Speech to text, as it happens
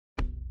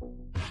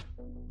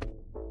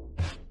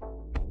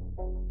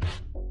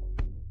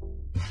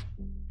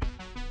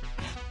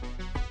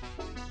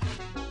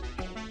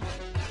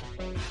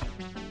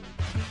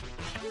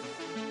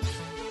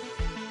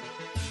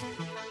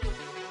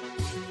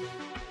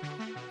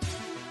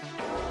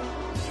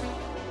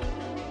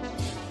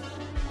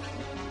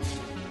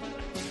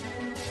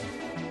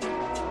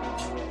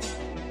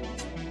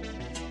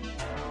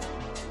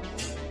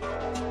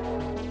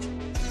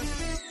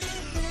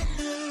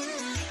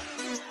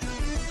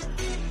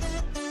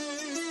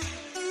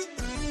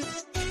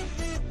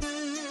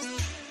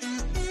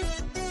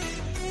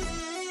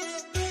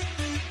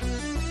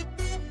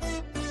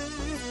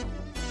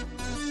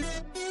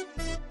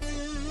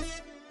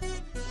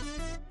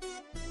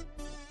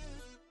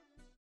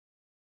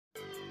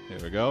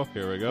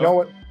Here we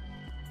go.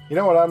 You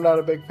know what I'm not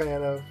a big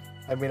fan of?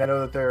 I mean, I know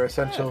that they're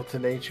essential to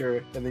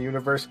nature and the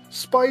universe.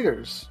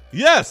 Spiders.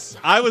 Yes,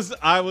 I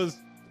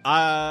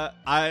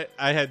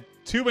had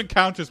 2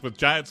 encounters with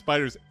giant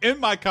spiders in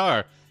my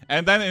car,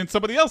 and then in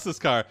somebody else's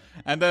car,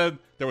 and then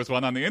there was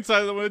one on the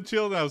inside of the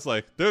windshield, and I was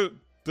like, they're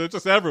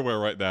just everywhere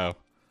right now.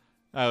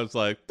 I was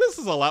like, this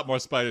is a lot more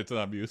spiders than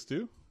I'm used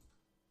to.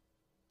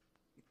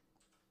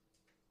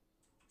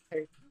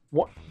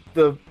 What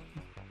the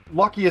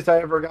luckiest I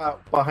ever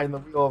got behind the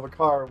wheel of a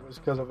car was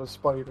because of a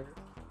spider.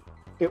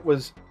 It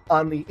was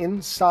on the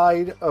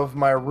inside of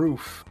my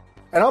roof,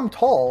 and I'm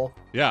tall.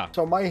 Yeah.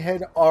 So my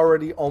head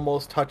already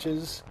almost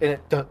touches, and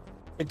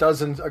it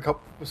does in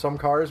some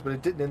cars, but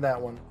it didn't in that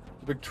one,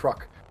 the big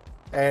truck.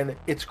 And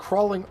it's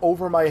crawling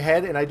over my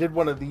head, and I did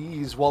one of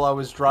these while I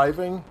was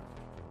driving.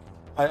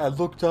 I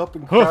looked up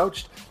and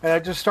crouched, and I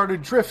just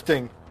started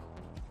drifting.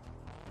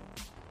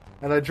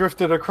 And I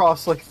drifted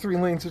across like 3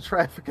 lanes of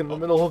traffic in the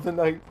middle of the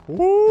night.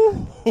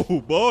 Ooh,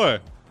 boy.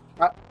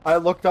 I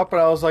looked up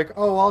and I was like,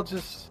 oh, I'll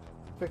just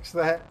fix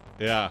that.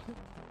 Yeah.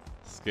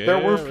 Scary. There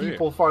were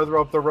people farther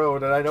up the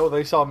road, and I know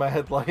they saw my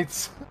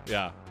headlights.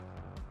 Yeah.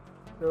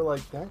 They're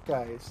like, that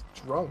guy is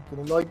drunk.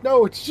 And I'm like,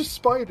 no, it's just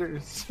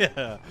spiders.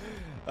 Yeah.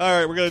 All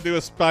right, we're going to do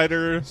a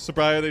spider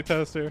sobriety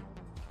test here.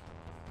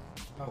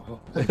 Oh.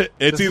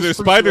 It's either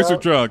spiders or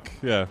drunk.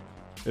 Yeah.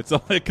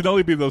 It can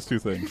only be those 2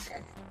 things.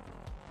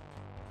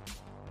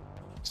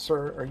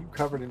 Sir, are you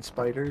covered in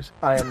spiders?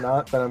 I am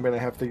not, then I'm going to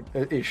have to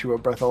issue a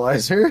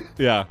breathalyzer.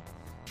 Yeah.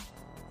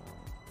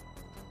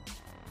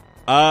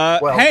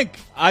 Hank,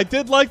 I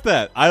did like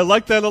that. I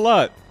like that a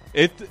lot.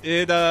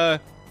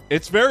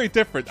 It's very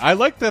different. I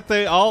like that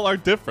they all are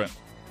different.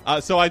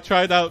 So I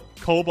tried out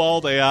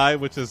Cobalt AI,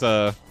 which is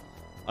a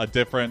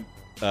different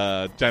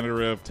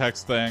generative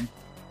text thing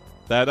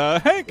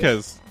that Hank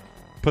has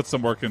put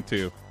some work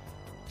into.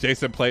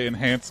 Jason, play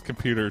enhanced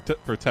computer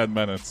for 10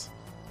 minutes.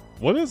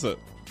 What is it?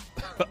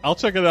 I'll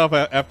check it out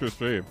after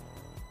stream.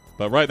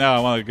 But right now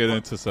I want to get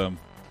into some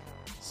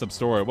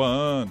story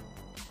 1.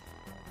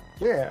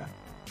 Yeah.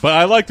 But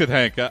I liked it,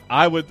 Hank.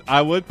 I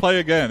would play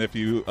again if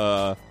you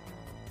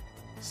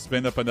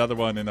spin up another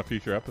one in a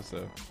future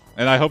episode.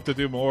 And I hope to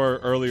do more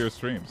earlier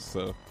streams,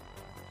 so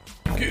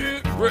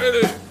get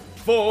ready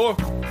for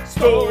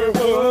story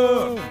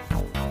 1.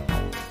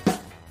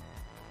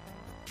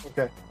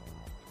 Okay.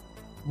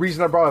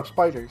 Reason I brought up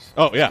spiders.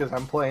 Oh, yeah. Because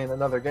I'm playing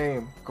another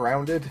game,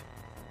 Grounded.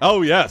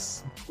 Oh,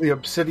 yes. The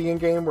Obsidian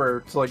game where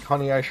it's like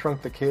Honey, I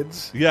Shrunk the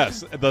Kids.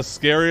 Yes, the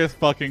scariest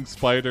fucking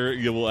spider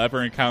you will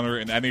ever encounter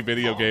in any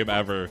video game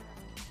ever.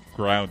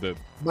 Grounded.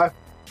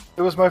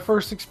 It was my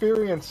first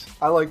experience.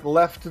 I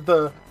left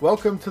the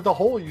welcome to the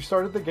hole you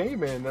started the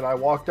game in, and I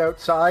walked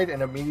outside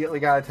and immediately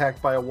got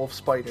attacked by a wolf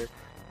spider.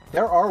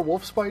 There are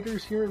wolf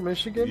spiders here in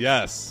Michigan.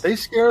 Yes. They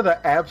scare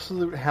the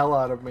absolute hell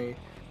out of me.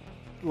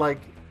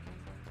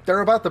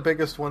 They're about the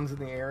biggest ones in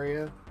the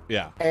area.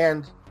 Yeah.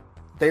 And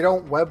they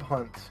don't web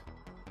hunt.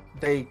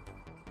 They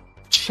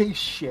chase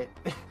shit.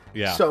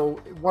 Yeah.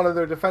 So one of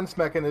their defense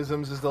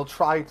mechanisms is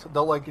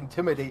they'll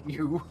intimidate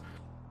you,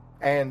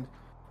 and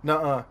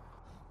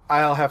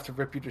I'll have to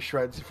rip you to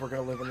shreds if we're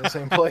gonna live in the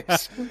same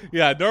place.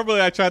 Yeah.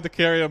 Normally I tried to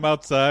carry him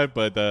outside,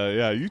 but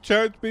yeah, you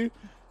charged me,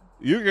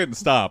 you're getting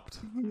stopped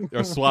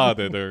or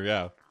swatted, or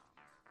yeah.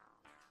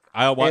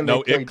 I don't want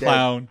no imp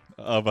clown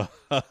of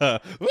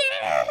a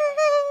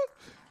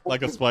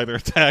like a spider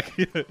attack.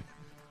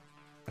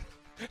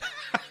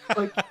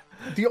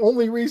 The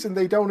only reason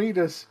they don't eat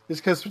us is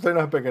because they're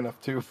not big enough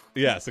to.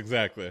 Yes,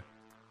 exactly.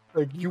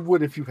 You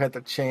would if you had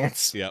the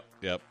chance. Yep.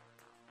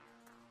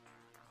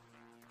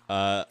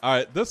 All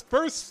right, this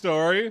first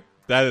story,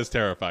 that is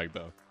terrifying,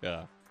 though.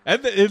 Yeah.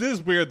 And it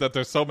is weird that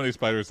there's so many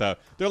spiders out.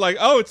 They're like,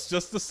 oh, it's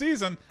just the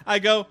season. I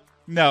go,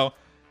 no.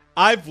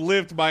 I've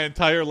lived my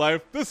entire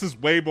life. This is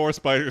way more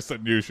spiders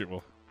than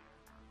usual.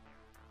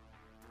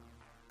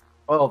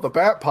 Well, the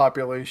bat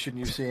population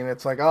you see, and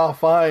it's like, oh,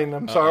 fine.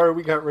 I'm sorry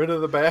we got rid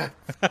of the bat.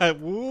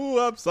 Woo,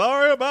 I'm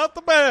sorry about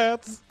the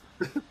bats.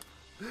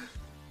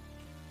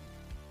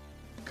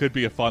 Could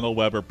be a funnel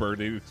web or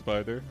bird-eating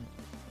spider.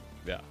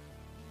 Yeah.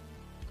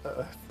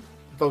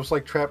 Those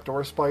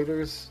trapdoor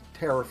spiders,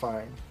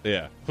 terrifying.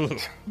 Yeah.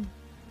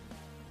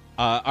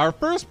 Our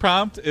first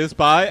prompt is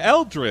by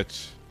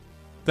Eldritch.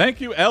 Thank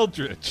you,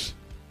 Eldritch.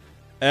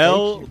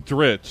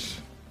 Eldritch.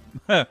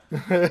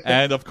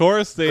 And of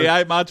course, the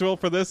AI module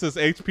for this is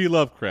HP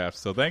Lovecraft.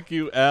 So thank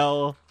you,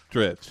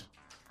 Eldritch.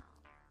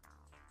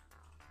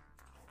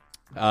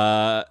 We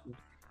are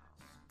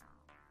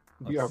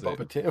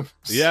Bubba Tims.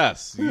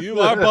 Yes, you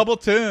are Bubble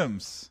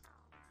Tims.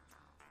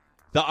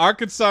 The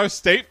Arkansas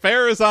State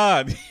Fair is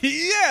on.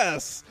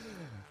 Yes!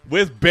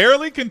 With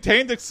barely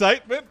contained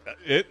excitement,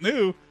 it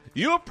knew,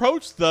 you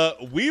approached the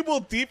We Will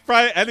Deep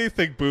Fry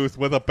Anything booth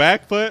with a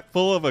backfoot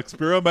full of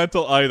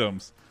experimental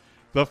items.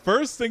 The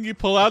first thing you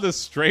pull out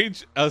is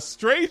a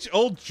strange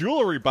old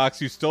jewelry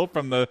box you stole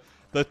from the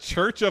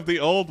Church of the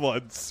Old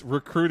Ones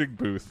recruiting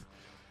booth.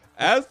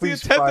 As the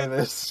Please try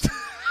this.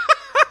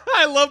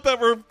 I love that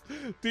we're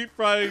deep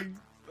frying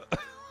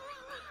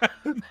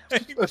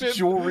a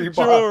jewelry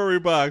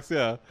box.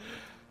 Yeah.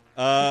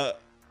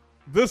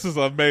 This is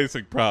an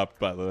amazing prop,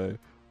 by the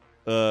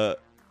way.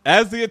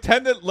 As the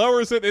attendant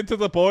lowers it into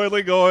the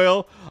boiling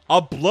oil,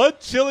 a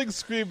blood-chilling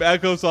scream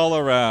echoes all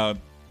around.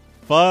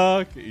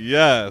 Fuck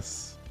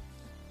yes.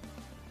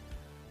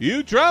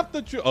 You dropped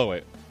the oh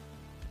wait,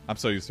 I'm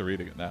so used to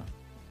reading it now.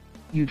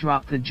 You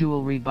drop the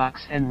jewelry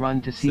box and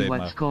run to see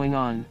what's going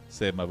on.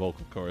 Save my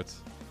vocal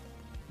cords.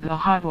 The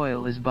hot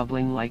oil is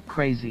bubbling like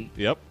crazy.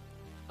 Yep.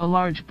 A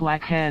large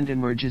black hand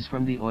emerges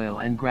from the oil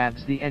and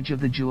grabs the edge of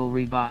the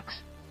jewelry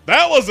box.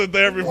 That wasn't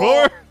there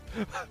before!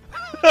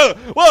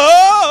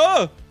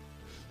 Whoa!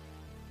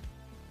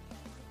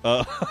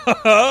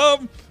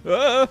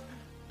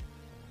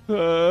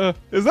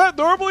 Is that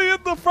normally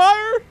in the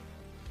fryer?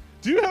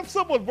 Do you have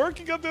someone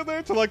working under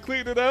there to like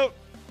clean it out?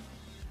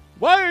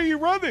 Why are you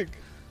running?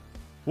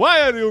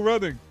 Why are you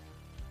running?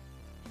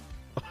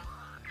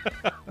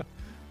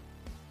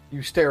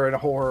 You stare in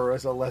horror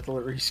as a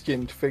leathery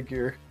skinned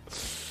figure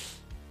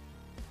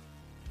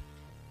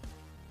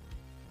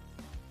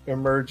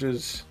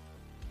emerges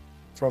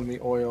from the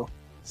oil.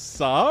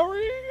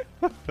 Sorry?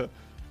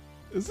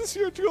 Is this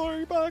your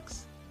jewelry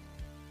box?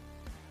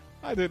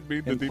 I didn't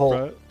mean to deep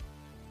fry it.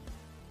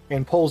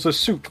 And pulls a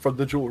suit from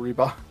the jewelry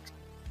box.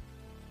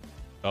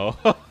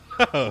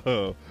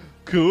 Oh,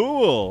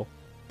 cool.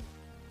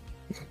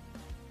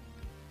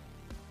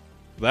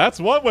 That's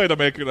one way to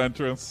make an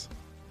entrance.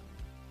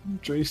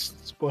 Jason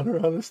spun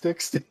her on a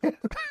stick stand.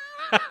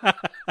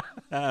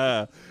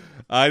 I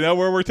know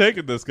where we're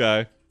taking this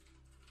guy.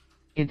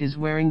 It is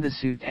wearing the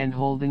suit and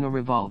holding a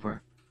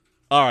revolver.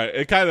 Alright,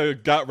 it kind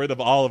of got rid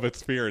of all of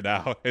its fear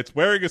now. It's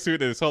wearing a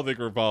suit and it's holding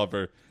a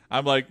revolver.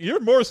 I'm like, you're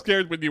more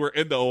scared when you were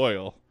in the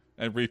oil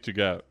and reaching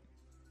out.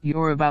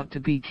 You're about to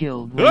be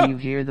killed when you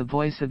hear the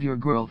voice of your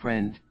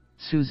girlfriend,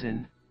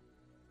 Susan.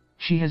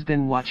 She has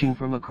been watching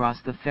from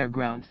across the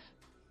fairgrounds.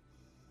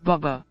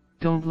 Bubba,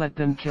 don't let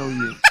them kill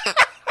you.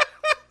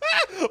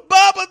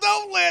 Bubba,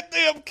 don't let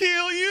them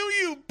kill you,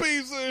 you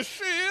piece of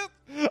shit.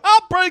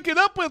 I'll break it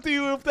up with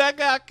you if that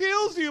guy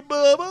kills you,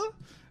 Bubba.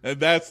 And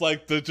that's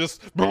like the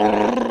just...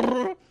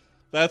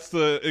 That's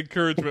the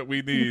encouragement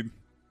we need.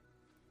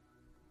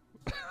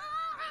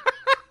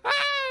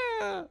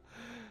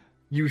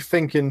 You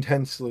think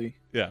intensely.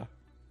 Yeah.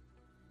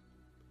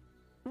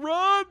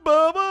 Run,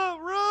 Bubba,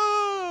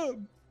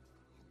 run!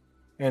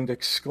 And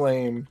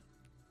exclaim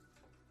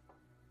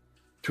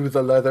to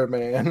the leather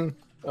man.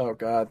 Oh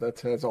god, that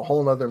has a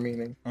whole nother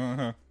meaning.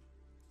 Uh-huh.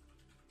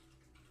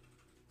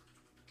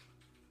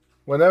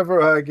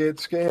 Whenever I get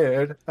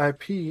scared, I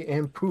pee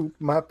and poop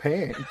my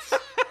pants.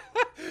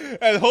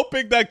 And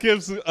hoping that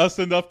gives us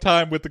enough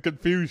time with the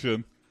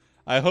confusion.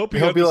 I hope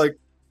he'll be like,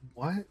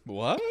 what?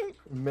 What?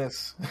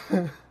 Miss.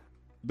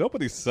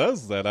 Nobody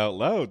says that out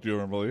loud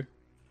normally.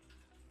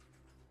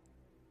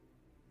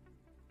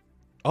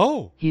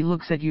 Oh. He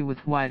looks at you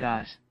with wide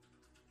eyes.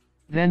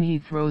 Then he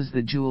throws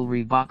the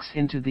jewelry box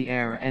into the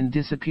air and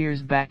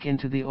disappears back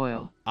into the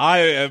oil. I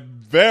am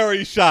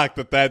very shocked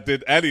that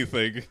did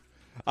anything.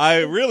 I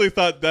really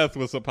thought death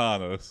was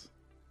upon us.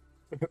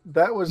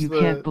 That was you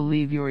can't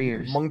believe your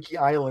ears. Monkey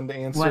Island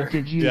answer. What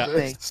did you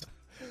say?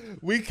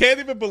 We can't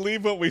even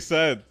believe what we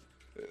said.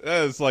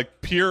 That is like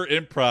pure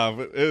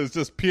improv. It was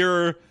just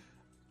pure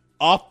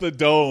off the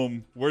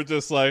dome. We're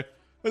just like,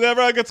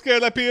 whenever I get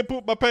scared, I pee and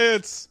poop my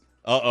pants.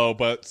 Uh-oh,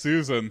 but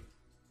Susan.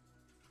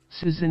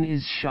 Susan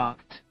is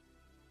shocked.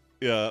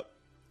 Yeah.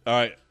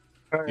 All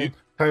right.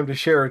 Time to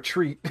share a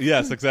treat.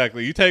 Yes,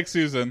 exactly. You take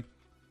Susan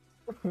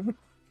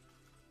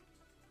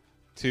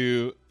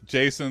to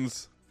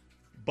Jason's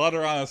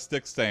butter on a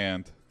stick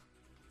stand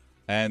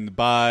and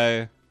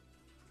buy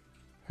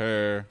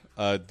her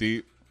a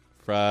deep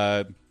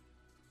fried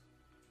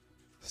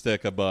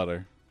stick of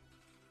butter.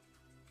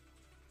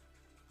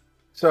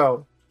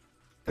 So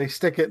they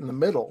stick it in the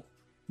middle,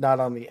 not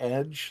on the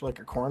edge like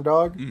a corn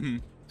dog, mm-hmm.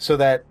 so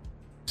that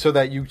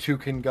you two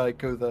can like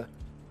go the.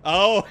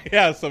 Oh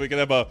yeah, so we can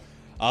have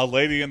a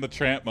Lady and the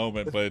Tramp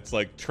moment, but it's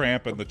like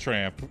Tramp and the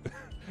Tramp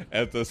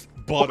at this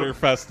butter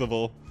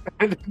festival.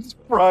 And it's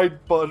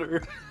fried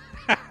butter.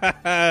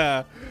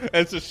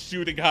 It's just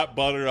shooting hot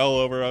butter all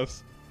over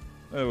us.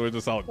 And we're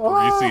just all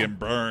greasy and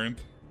burned.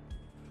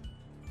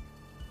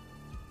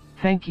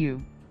 Thank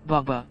you,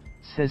 Bubba,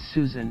 says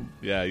Susan.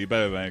 Yeah, you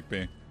better thank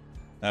me.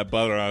 That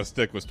butter on a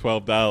stick was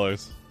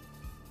 $12.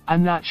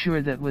 I'm not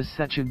sure that was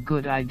such a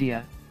good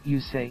idea, you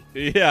say.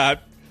 Yeah,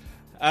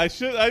 I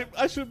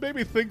should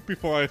maybe think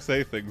before I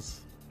say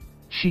things.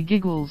 She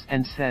giggles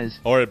and says,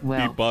 Or it'd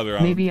well, be butter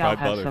on maybe I'll fried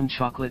have butter. some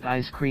chocolate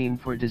ice cream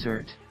for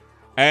dessert.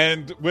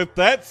 And with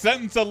that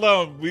sentence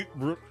alone,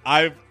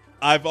 I've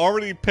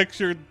already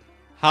pictured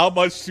how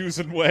much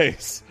Susan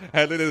weighs,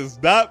 and it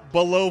is not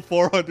below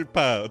 400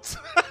 pounds.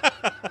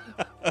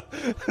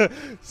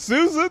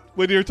 Susan,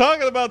 when you're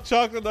talking about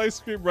chocolate ice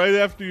cream right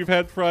after you've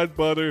had fried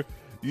butter,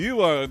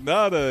 you are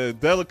not a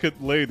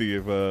delicate lady,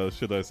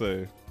 should I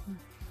say.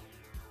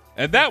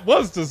 And that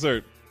was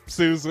dessert,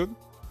 Susan.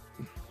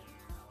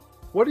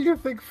 What do you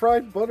think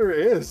fried butter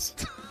is?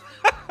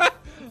 That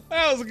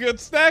was a good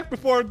snack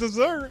before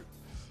dessert.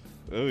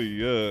 Oh,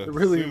 yeah. It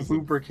really Susan.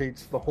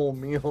 lubricates the whole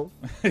meal.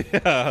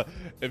 Yeah.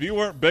 If you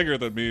weren't bigger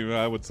than me,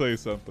 I would say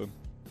something.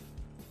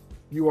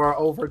 You are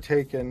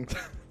overtaken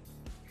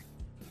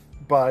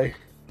by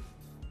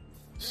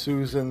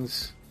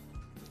Susan's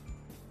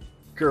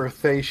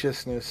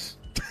girthaciousness.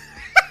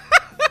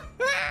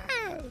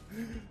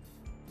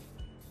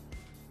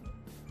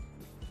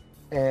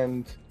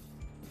 And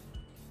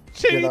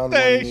Cheat on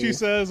day, one knee. she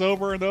says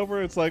over and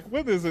over. It's like,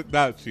 when is it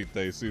not cheat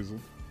day,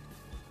 Susan?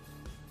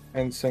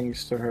 and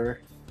sings to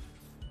her.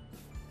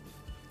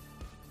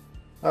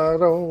 I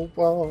don't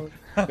want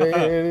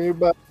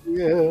anybody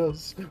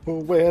else.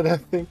 When I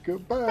think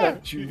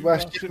about you, I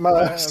shit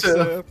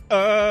myself.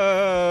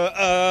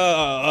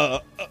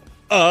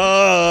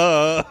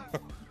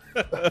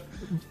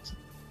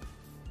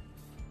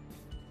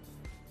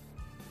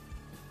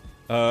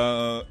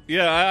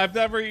 Yeah, I've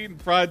never eaten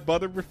fried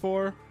butter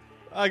before.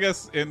 I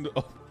guess in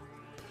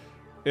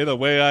a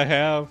way I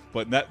have,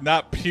 but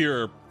not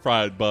pure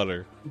fried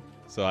butter.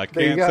 So I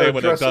can't say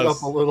what it dress does. it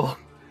up a little.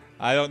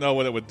 I don't know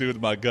what it would do to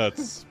my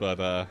guts, but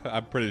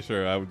I'm pretty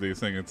sure I would be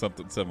thinking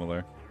something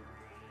similar.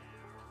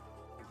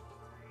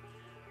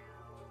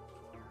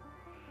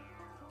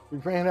 We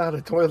ran out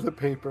of toilet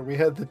paper. We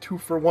had the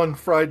 2-for-1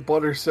 fried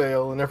butter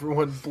sale, and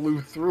everyone blew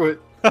through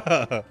it.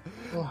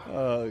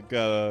 Oh,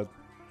 God.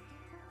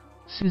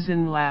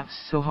 Susan laughs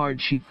so hard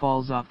she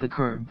falls off the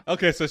curb.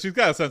 Okay, so she's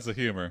got a sense of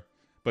humor,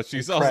 but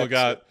she's And also cracks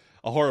got it.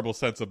 a horrible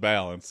sense of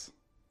balance.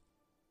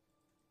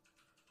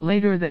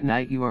 Later that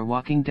night you are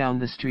walking down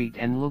the street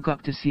and look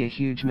up to see a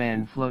huge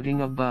man floating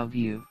above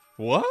you.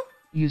 What?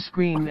 You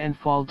scream and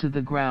fall to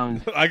the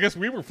ground. I guess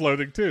we were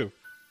floating too.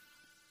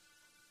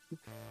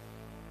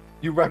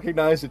 You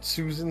recognize it's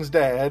Susan's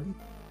dad,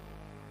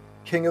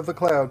 King of the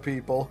Cloud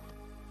People.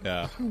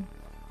 Yeah.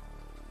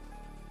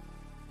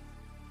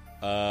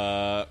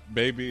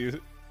 Maybe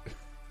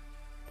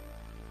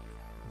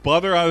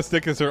butter on a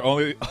stick is her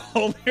only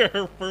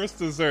her first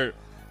dessert.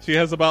 She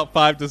has about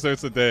 5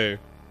 desserts a day.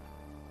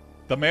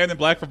 The man in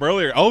black from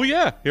earlier. Oh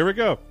yeah, here we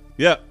go.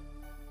 Yeah.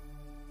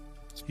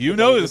 You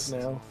noticed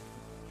Now.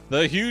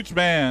 the huge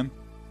man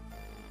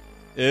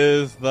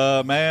is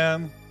the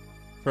man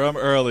from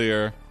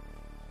earlier.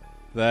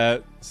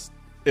 That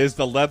is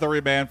the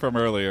leathery man from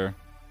earlier.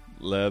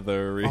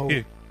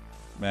 Leathery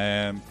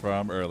man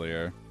from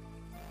earlier.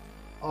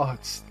 Oh,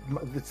 it's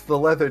the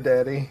leather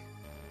daddy.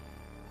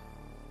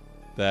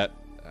 That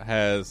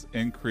has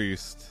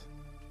increased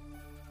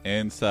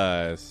in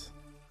size.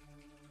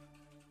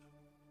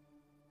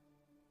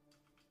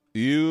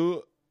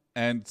 You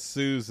and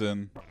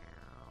Susan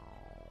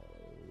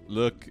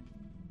look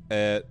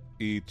at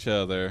each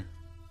other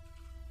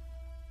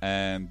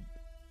and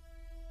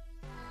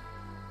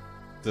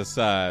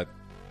decide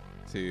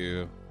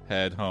to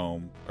head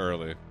home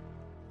early.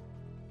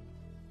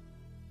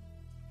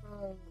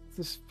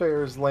 This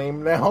fair is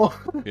lame now.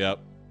 Yep.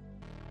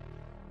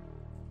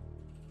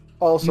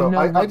 Also, you know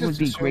I what just would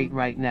be assumed- great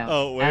right now?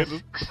 Oh, wait.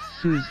 Asks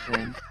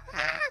Susan.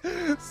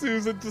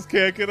 Susan just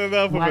can't get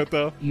enough of What? it,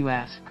 though. You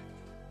ask.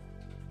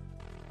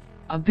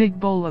 A big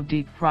bowl of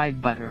deep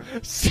fried butter.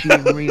 She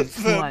Susan.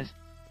 replies.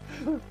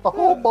 the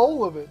whole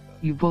bowl of it.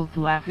 You both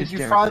laugh Did you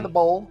hysterically. fry the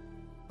bowl?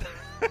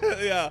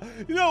 Yeah.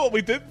 You know what?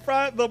 We didn't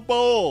fry the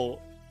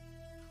bowl.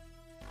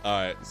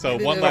 All right. So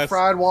Eat it one in last. a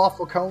fried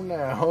waffle cone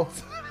now.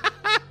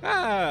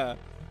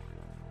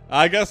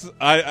 I guess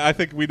I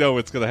think we know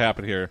what's gonna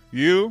happen here.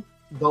 You?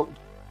 The,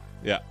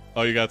 Yeah.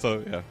 Oh, you got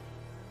some? Yeah.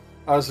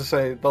 I was to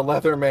say the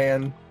leather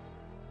man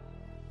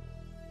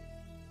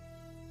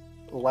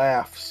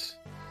laughs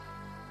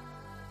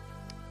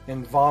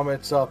and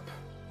vomits up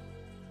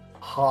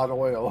hot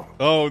oil.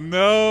 Oh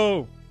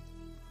no!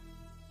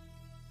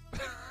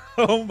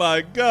 Oh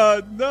my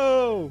God,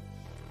 no!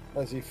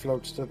 As he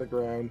floats to the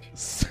ground.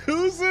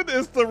 Susan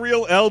is the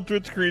real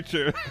eldritch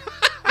creature.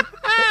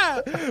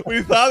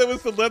 We thought it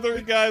was the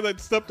leathery guy that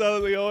stepped out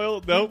of the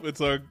oil. Nope,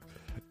 it's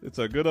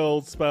our good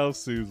old spouse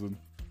Susan.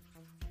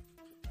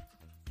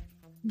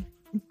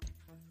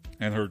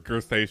 And her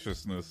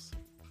girthaciousness.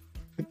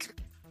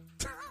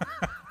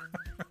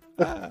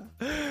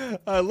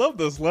 I love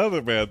this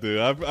leather man, dude.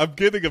 I'm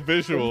getting a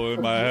visual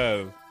in my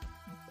head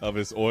of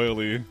his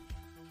oily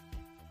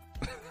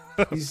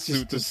He's suit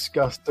just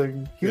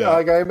disgusting. Yeah.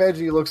 Like, I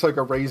imagine he looks like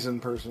a raisin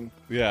person.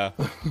 Yeah,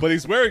 but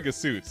he's wearing a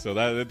suit, so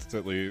that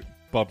instantly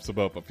bumps him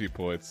up a few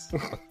points.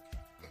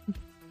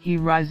 He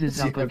rises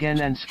See, up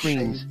again and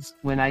screams, shades.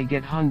 "When I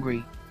get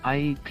hungry, I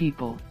eat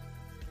people."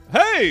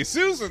 Hey,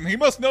 Susan, he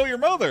must know your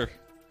mother.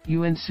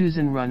 You and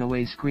Susan run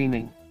away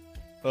screaming.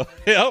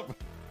 Yep.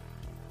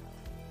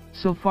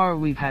 So far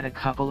we've had a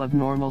couple of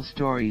normal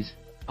stories,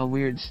 a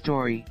weird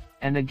story,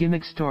 and a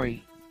gimmick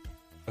story.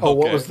 Oh,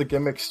 what Okay. was the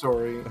gimmick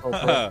story?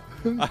 Oh,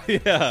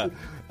 Yeah,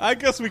 I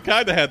guess we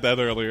kind of had that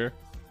earlier.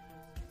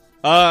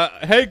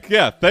 Hank,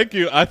 yeah, thank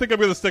you. I think I'm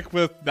going to stick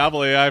with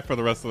Novel AI for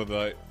the rest of the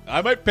night.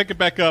 I might pick it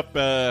back up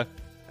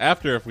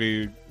after if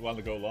we want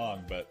to go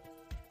long, but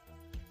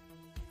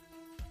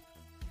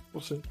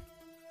we'll see.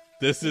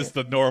 this is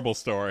the normal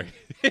story.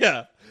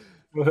 Yeah.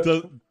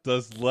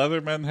 Does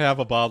Leatherman have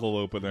a bottle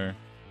opener?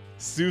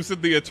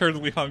 Susan the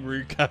eternally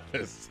hungry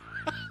goddess.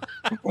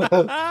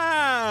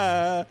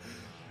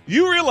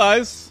 You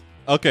realize...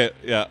 Okay,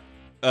 yeah.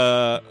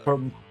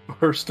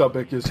 Her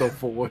stomach is so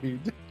void.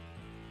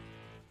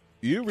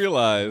 You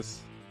realize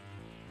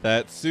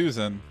that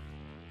Susan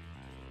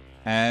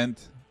and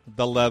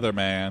the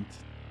Leatherman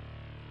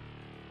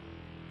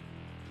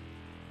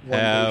One day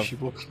Have- she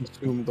will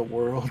consume the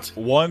world.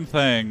 one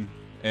thing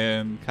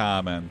in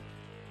common.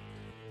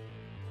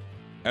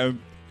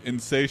 An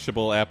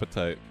insatiable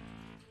appetite.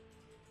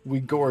 We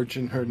gorge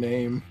in her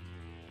name.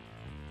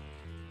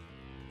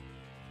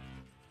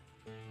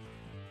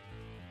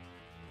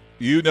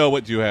 You know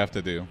what you have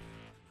to do.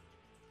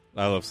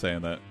 I love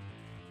saying that.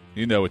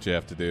 You know what you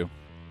have to do.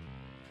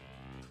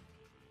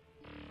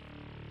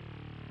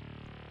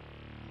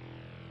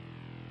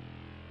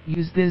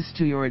 Use this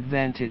to your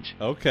advantage.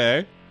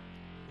 Okay.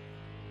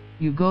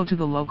 You go to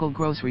the local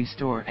grocery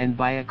store and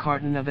buy a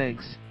carton of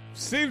eggs.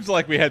 Seems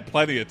like we had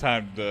plenty of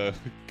time to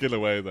get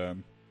away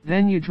then.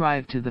 Then you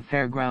drive to the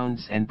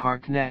fairgrounds and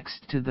park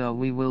next to the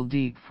 "We Will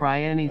Deep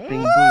Fry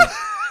Anything" booth.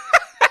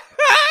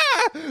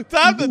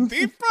 Time to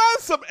deep fry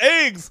some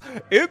eggs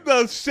in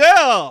the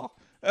shell.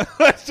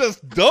 Let's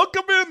just dunk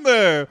them in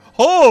there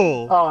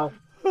whole.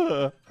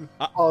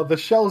 The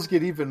shells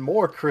get even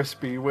more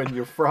crispy when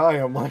you fry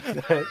them like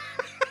that.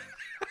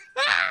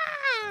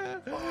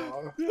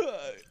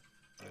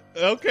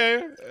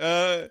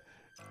 Okay.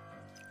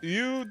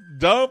 You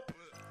dump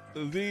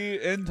the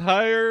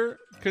entire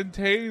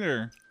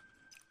container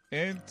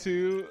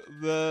into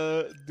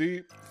the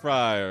deep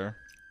fryer.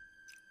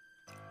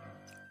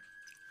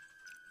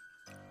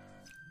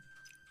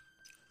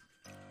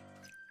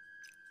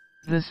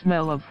 The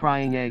smell of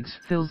frying eggs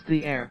fills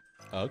the air.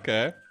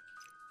 Okay.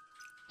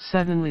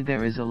 Suddenly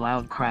there is a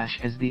loud crash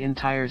as the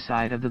entire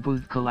side of the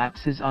booth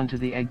collapses onto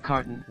the egg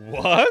carton.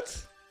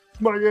 What?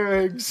 My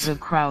eggs! The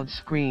crowd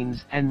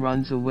screams and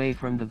runs away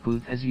from the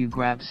booth as you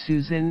grab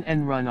Susan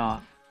and run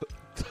off.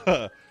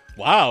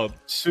 Wow.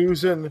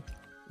 Susan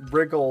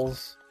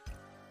wriggles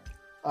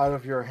out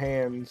of your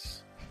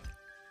hands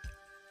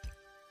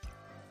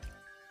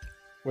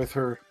with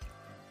her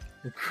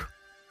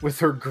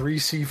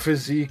greasy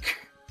physique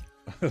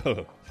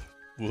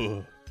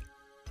Whoa.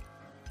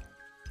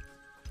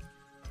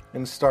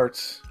 and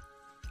starts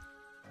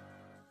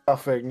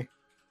stuffing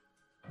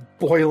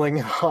boiling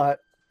hot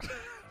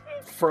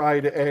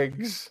fried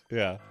eggs.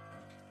 Yeah.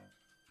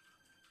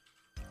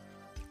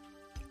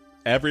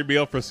 Every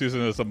meal for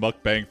Susan is a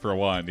mukbang for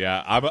one.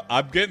 Yeah,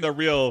 I'm getting a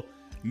real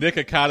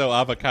Nikocado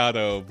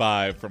avocado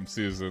vibe from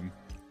Susan.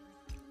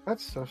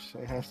 That's so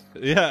sad.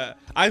 Yeah,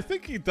 I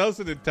think he does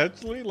it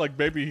intentionally. Like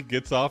maybe he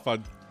gets off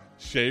on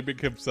shaming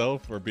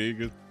himself or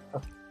being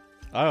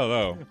I don't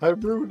know. I'm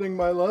ruining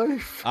my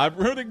life. I'm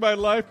ruining my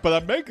life, but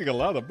I'm making a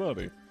lot of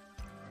money.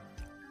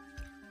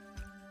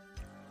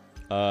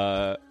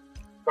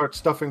 Start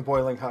stuffing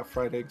boiling hot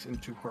fried eggs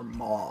into her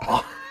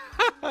maw.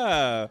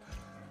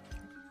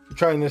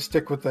 Trying to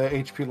stick with the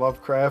H.P.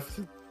 Lovecraft.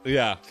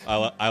 Yeah,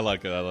 I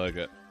like it. I like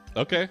it.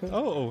 Okay.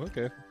 Oh,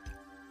 okay.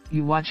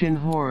 You watch in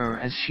horror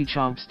as she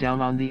chomps down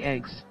on the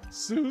eggs.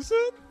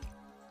 Susan?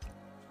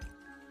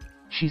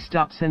 She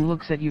stops and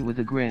looks at you with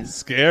a grin.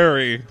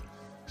 Scary.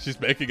 She's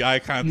making eye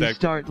You contact.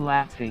 start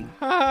laughing.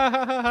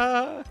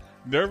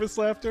 Nervous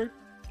laughter?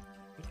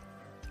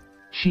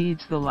 She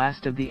eats the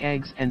last of the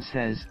eggs and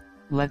says,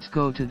 "Let's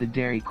go to the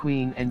Dairy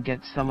Queen and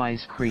get some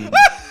ice cream."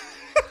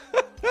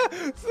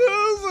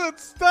 Susan,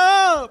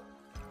 stop!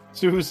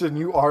 Susan,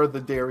 you are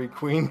the Dairy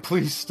Queen.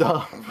 Please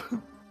stop.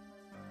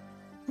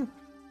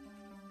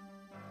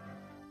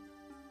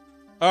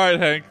 All right,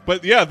 Hank.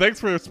 But yeah, thanks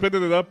for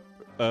spinning it up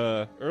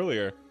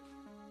earlier.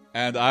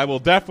 And I will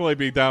definitely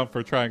be down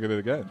for trying it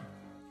again.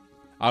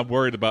 I'm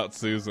worried about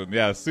Susan.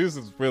 Yeah,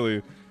 Susan's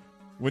really...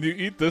 When you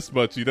eat this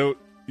much, you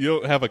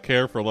don't have a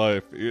care for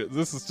life.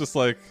 This is just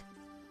like...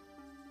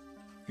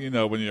 You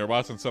know, when you're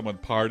watching someone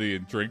party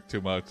and drink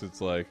too much, it's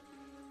like...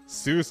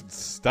 Susan,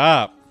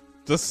 stop.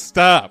 Just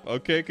stop,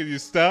 okay? Can you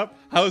stop?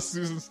 How is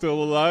Susan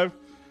still alive?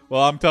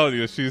 Well, I'm telling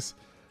you, she's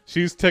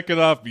ticking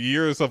off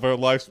years of her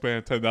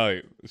lifespan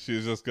tonight.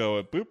 She's just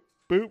going boop,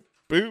 boop,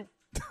 boop.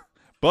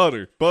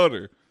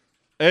 Butter,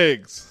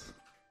 eggs.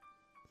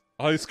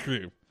 ice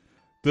cream.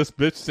 This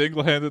bitch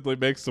single-handedly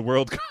makes the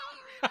world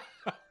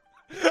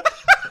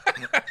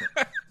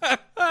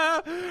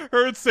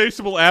Her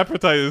insatiable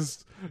appetite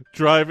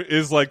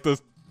is like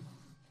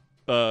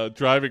the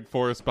driving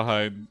force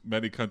behind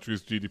many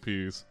countries'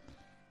 GDPs.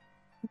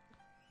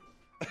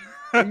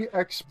 We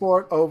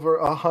export over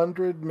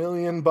 100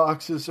 million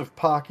boxes of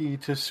Pocky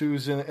to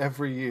Susan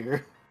every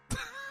year.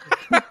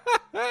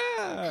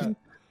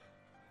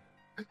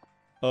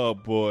 Oh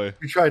boy.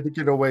 We tried to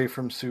get away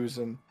from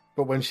Susan,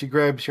 but when she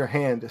grabs your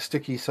hand, a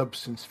sticky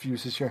substance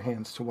fuses your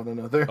hands to one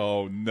another.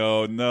 Oh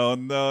no, no,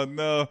 no,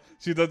 no.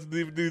 She doesn't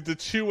even need to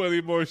chew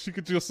anymore. She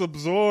could just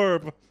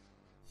absorb.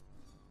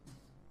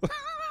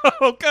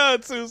 Oh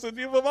god, Susan,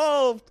 you've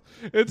evolved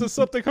into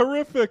something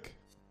horrific.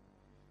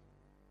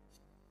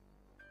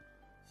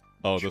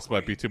 Oh, this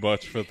might be too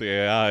much for the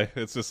AI.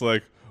 It's just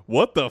like,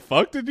 what the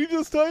fuck did you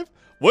just type?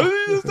 What did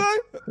you just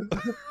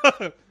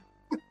type?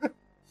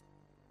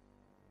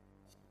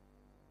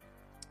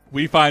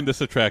 We find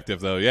this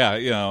attractive, though. Yeah,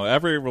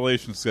 every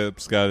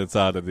relationship's got its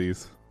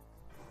oddities.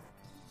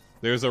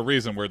 There's a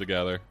reason we're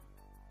together.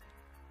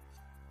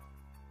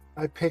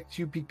 I picked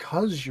you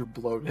because you're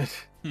bloated.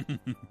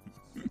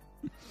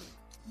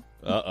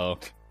 Uh-oh.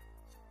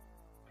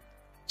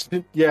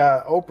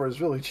 Yeah,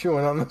 Oprah's really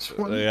chewing on this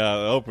one. Yeah,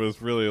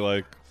 Oprah's really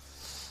like,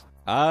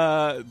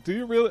 do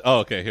you really? Oh,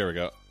 okay, here we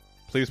go.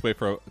 Please wait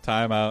for a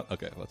timeout.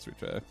 Okay, let's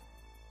retry.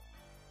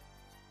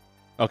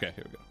 Okay,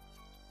 here we go.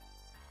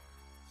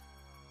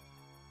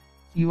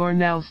 You are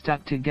now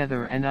stuck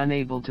together and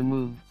unable to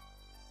move.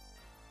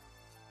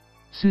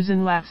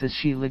 Susan laughs as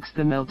she licks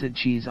the melted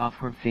cheese off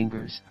her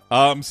fingers.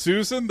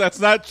 Susan, that's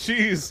not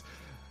cheese.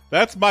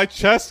 That's my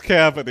chest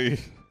cavity.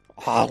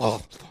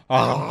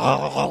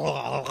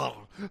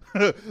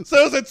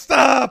 Susan,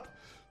 stop!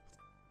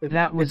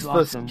 That was it's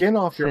awesome. The skin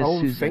off your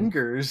own Susan.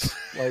 Fingers.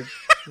 Like,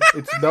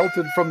 it's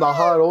melted from the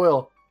hot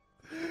oil.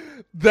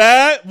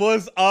 That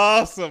was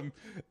awesome.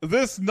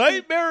 This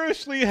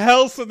nightmarishly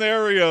hell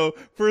scenario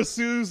for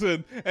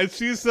Susan, and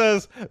she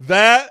says,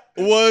 that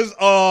was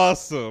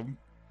awesome.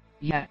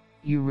 Yeah,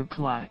 you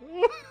reply.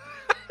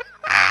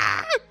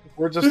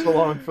 We're just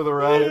along for the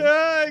ride.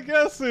 Yeah, I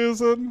guess,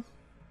 Susan.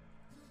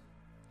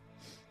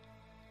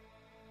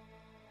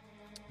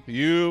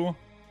 You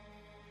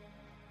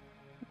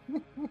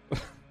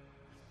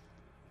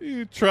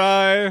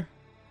try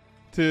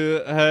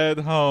to head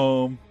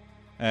home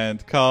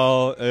and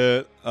call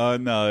it a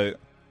night,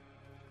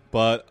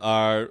 but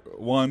are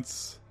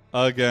once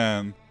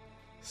again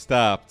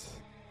stopped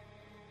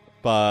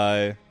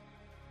by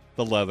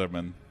the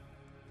Leatherman.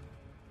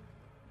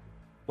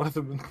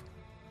 Leatherman.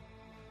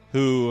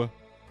 Who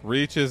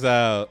reaches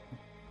out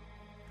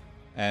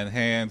and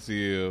hands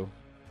you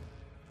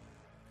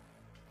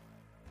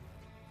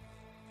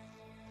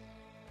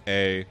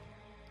a ...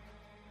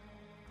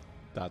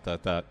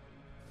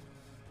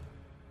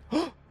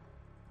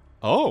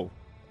 Oh.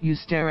 You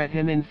stare at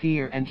him in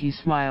fear and he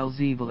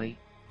smiles evilly.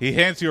 He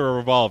hands you a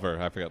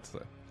revolver, I forgot to say.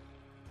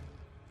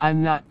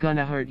 I'm not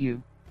gonna hurt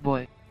you,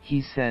 boy,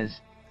 he says.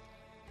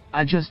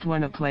 I just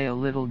wanna play a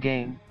little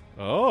game.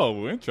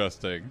 Oh,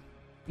 interesting.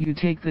 You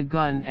take the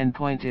gun and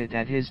point it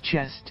at his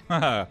chest.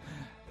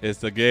 Is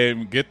the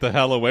game get the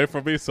hell away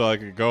from me so I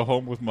can go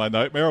home with my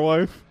nightmare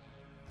wife?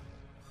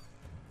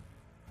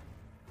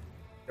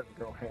 Gonna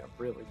go have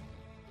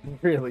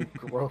really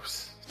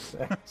gross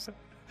sex.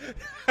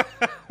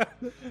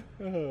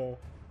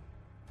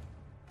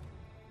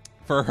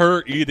 For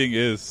her, eating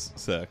is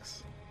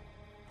sex.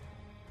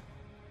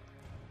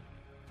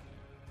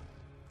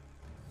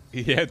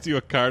 He hands you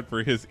a card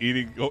for his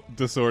eating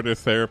disorder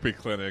therapy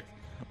clinic.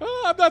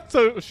 I'm not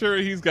so sure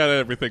he's got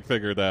everything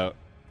figured out.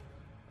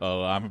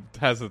 Oh, I'm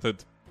hesitant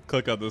to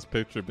click on this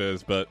picture,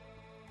 Biz, but...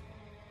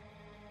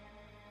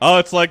 Oh,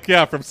 it's like,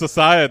 yeah, from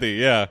Society,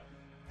 yeah.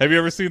 Have you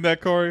ever seen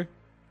that, Corey?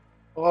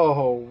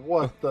 Oh,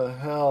 what the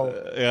hell?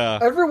 Yeah.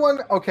 Everyone,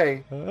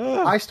 okay,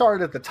 I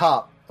started at the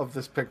top of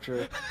this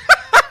picture.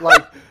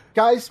 Like,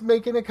 guys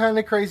making a kind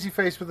of crazy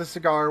face with a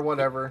cigar or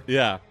whatever.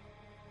 Yeah.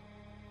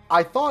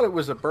 I thought it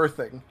was a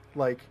birthing.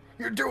 Like,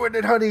 you're doing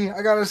it, honey.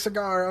 I got a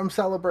cigar. I'm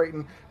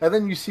celebrating. And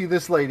then you see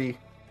this lady.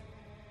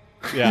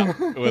 Yeah,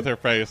 with her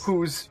face.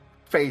 Whose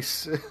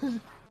face.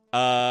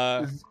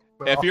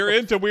 If you're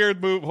into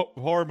weird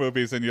horror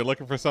movies and you're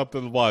looking for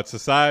something to watch,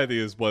 Society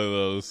is one of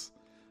those.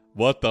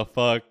 What the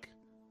fuck?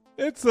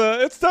 It's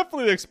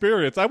definitely an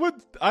experience. I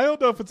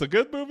don't know if it's a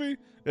good movie.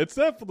 It's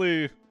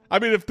definitely. I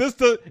mean, if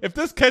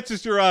this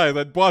catches your eye,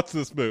 then watch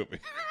this movie.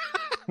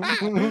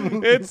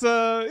 It's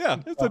a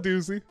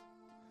doozy.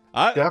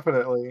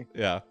 Definitely.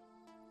 Yeah.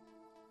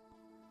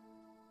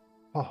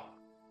 Oh,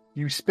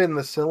 you spin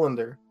the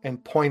cylinder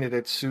and point it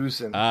at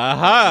Susan.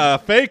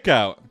 Aha! Fake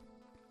out.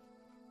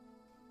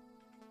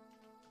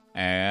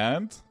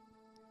 And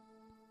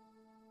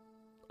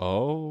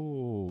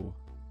oh.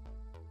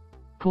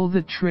 Pull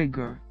the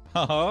trigger.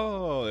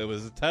 Oh, it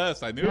was a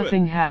test. I knew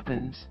Nothing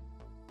happens.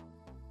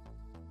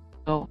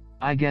 Oh,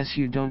 I guess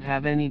you don't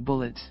have any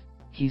bullets,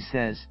 he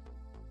says.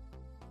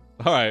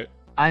 All right.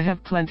 I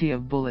have plenty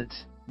of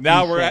bullets.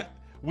 Now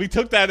we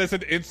took that as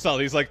an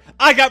insult. He's like,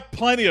 I got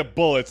plenty of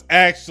bullets,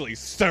 actually,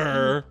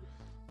 sir.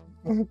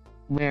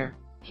 Where?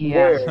 He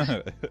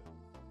asked.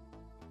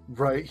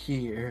 Right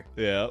here.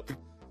 Yep.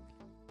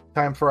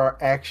 Time for our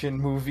action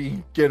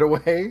movie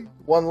getaway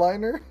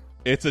one-liner.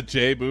 It's a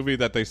J movie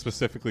that they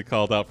specifically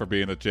called out for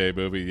being a J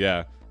movie.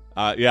 Yeah.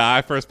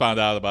 I first found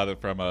out about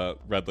it from a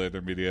Red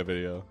Lantern Media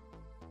video.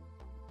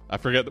 I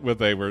forget what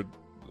they were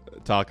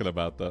talking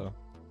about, though.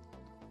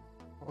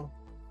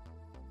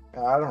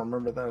 I don't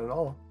remember that at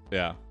all.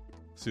 Yeah.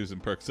 Susan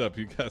perks up.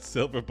 You got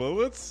silver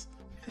bullets?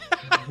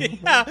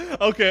 Yeah.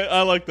 Okay,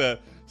 I like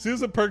that.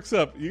 Susan perks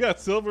up. You got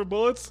silver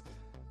bullets?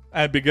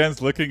 And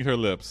begins licking her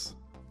lips.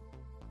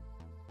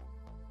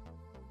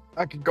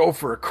 I could go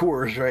for a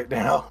Coors right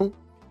now.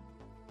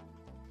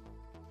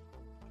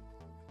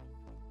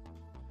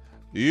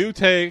 You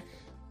take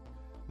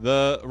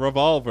the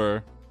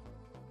revolver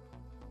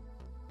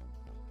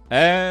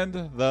and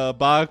the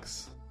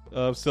box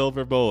of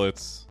silver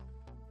bullets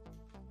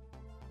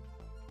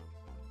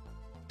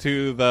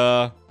to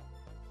the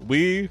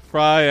We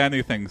Fry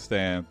Anything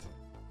stand.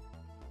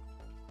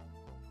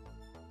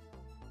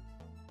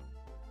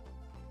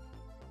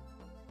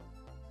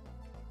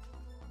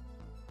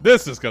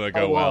 This is gonna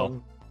go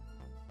well.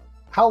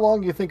 How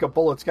long do you think a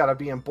bullet's got to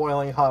be in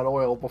boiling hot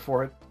oil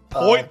before it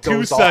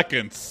 0.2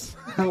 seconds.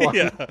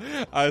 Yeah,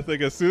 I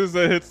think as soon as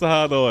it hits the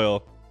hot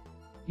oil.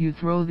 You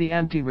throw the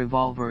empty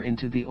revolver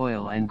into the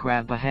oil and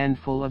grab a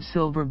handful of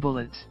silver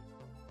bullets.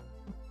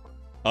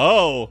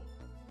 Oh.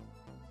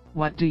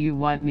 What do you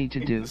want me to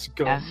do?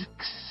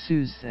 Asks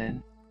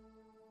Susan.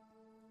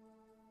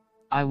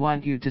 I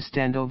want you to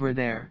stand over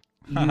there.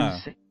 You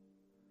say.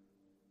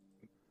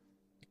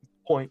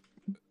 Point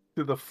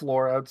to the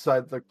floor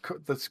outside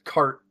this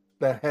cart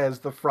that has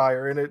the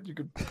fryer in it. You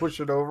could push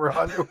it over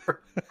onto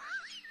her.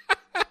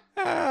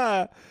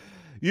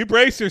 You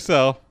brace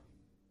yourself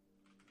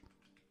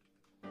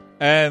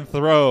and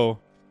throw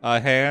a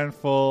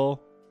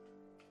handful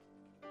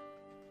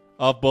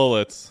of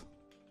bullets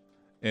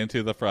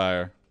into the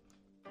fryer.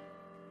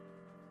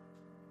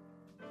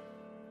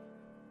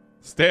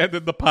 Stand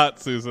in the pot,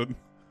 Susan.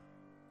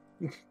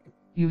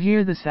 You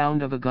hear the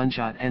sound of a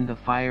gunshot and the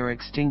fire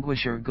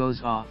extinguisher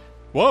goes off.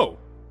 Whoa!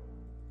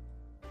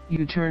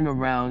 You turn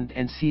around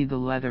and see the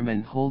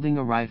Leatherman holding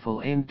a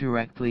rifle aimed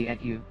directly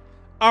at you.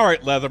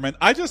 Alright, Leatherman,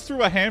 I just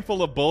threw a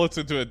handful of bullets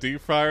into a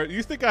deep fryer.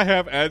 You think I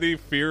have any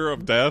fear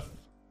of death?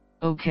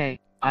 Okay,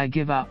 I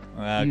give up,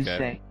 Okay. you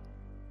say.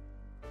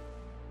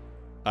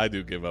 I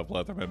do give up,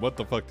 Leatherman. What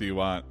the fuck do you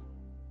want?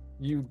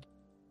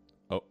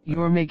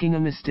 You're making a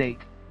mistake,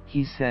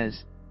 he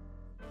says.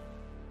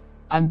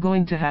 I'm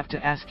going to have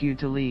to ask you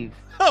to leave.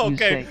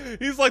 Okay,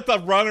 he's like the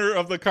runner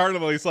of the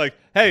carnival. He's like,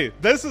 hey,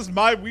 this is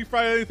my We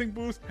Fry Anything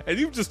booth, and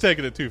you've just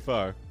taken it too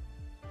far.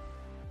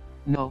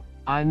 No,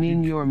 I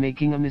mean you're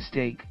making a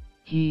mistake,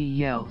 he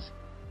yells.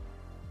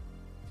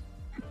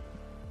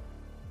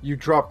 You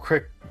drop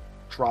kick,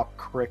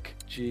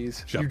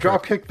 jeez. You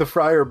drop kick the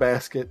fryer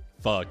basket.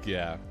 Fuck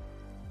yeah.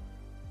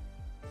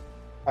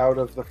 Out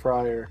of the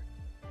fryer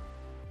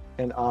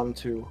and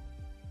onto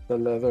the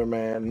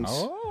Leatherman's.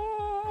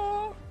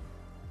 Oh.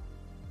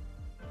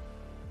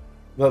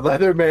 The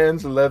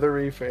Leatherman's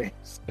leathery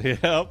face.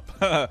 Yep.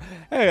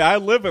 Hey, I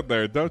live in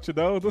there, don't you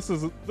know? This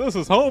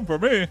is home for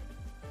me.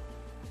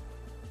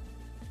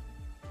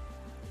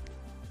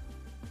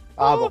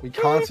 But we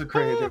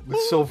consecrated it with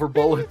silver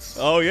bullets.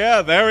 Oh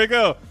yeah, there we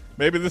go.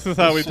 Maybe this is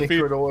how we defeat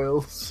sacred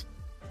oils.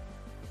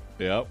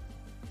 Yep.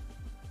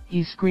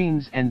 He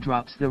screams and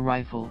drops the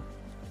rifle.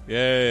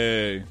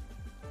 Yay.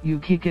 You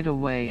kick it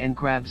away and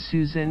grab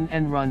Susan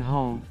and run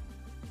home.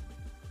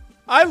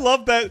 I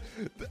love that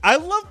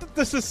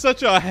this is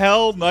such a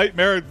hell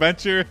nightmare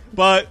adventure,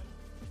 but...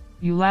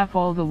 You laugh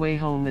all the way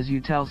home as you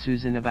tell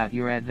Susan about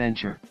your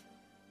adventure.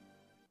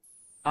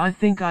 I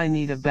think I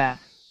need a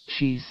bath,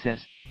 she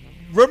says.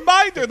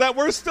 Reminder that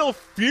we're still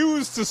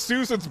fused to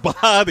Susan's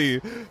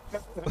body.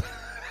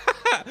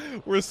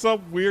 We're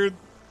some weird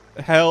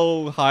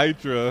hell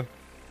Hydra.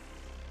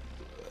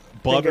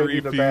 Buttery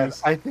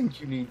fuse. I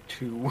think you need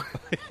two.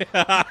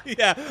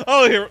 Yeah.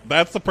 Oh, here.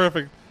 That's the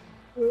perfect...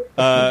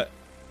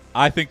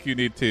 I think you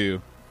need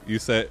two. You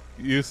say.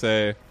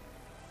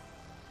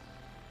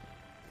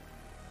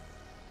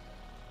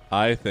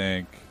 I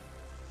think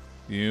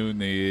you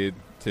need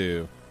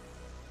two.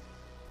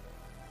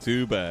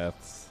 2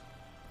 baths.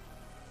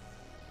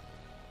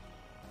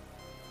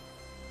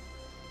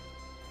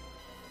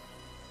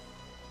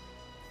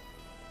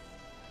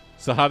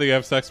 So how do you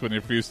have sex when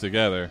you're fused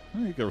together?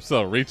 You can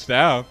still reach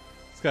down.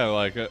 It's kind of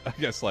like, I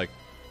guess, like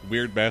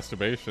weird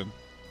masturbation.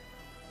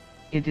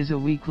 It is a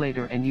week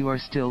later and you are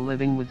still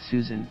living with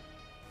Susan.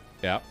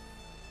 Yeah.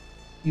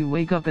 You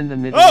wake up in the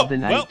middle of the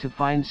night to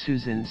find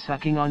Susan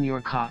sucking on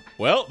your cock.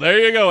 Well, there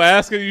you go.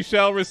 Ask and you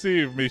shall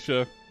receive,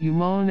 Misha. You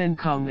moan and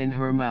come in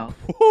her mouth.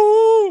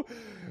 Woo!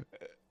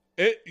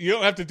 You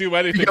don't have to do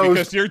anything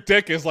because your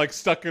dick is like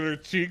stuck in her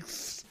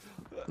cheeks.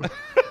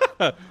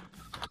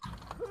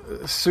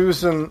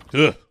 Susan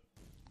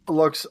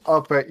looks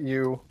up at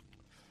you.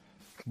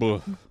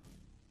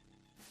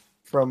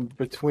 from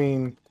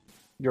between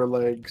your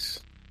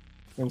legs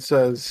and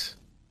says,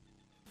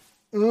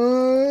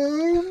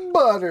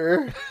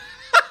 butter.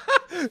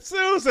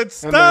 Susan,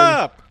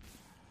 stop!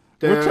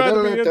 We're trying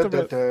to be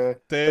intimate.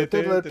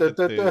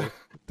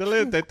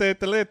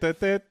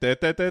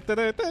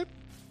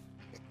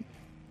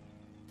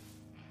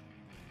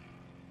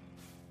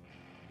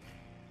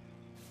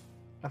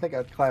 I think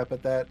I'd clap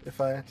at that if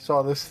I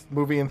saw this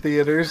movie in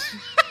theaters.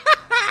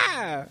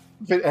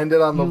 If it ended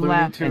on the You Looney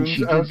laugh and Tunes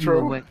she gives you a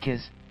outro. wet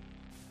kiss.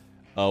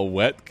 A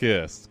wet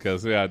kiss,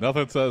 because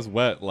nothing says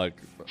wet like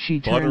She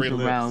buttery turns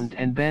lips. around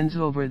and bends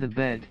over the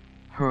bed,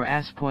 her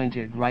ass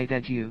pointed right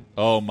at you.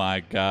 Oh my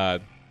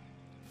god.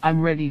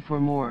 I'm ready for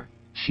more,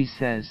 she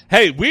says.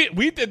 Hey,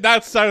 we did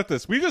not start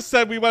this. We just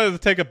said we wanted to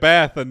take a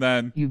bath and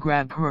then... You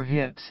grab her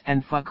hips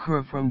and fuck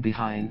her from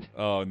behind.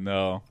 Oh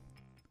no.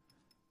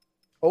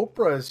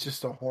 Oprah is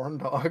just a horn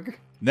dog.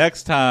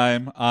 Next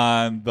time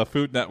on the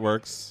Food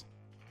Networks,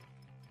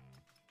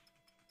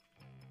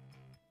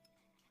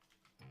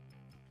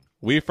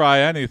 We Fry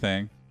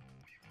Anything.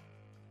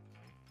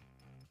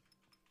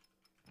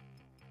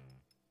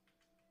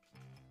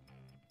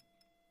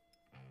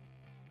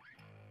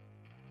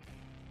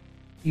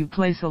 You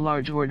place a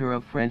large order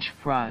of French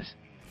fries.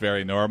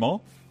 Very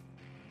normal.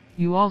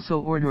 You also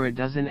order a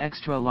dozen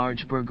extra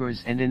large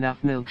burgers and enough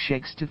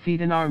milkshakes to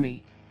feed an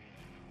army.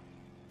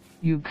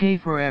 You pay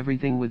for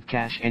everything with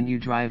cash and you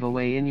drive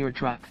away in your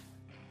truck.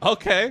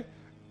 Okay.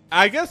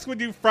 I guess when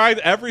you fried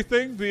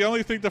everything, the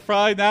only thing to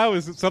fry now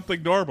is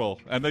something normal.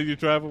 And then you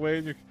drive away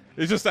and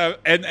it's just an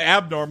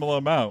abnormal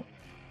amount.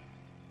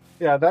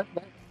 Yeah, that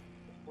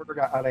order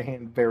got out of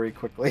hand very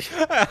quickly.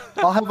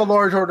 I'll have a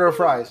large order of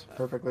fries.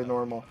 Perfectly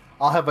normal.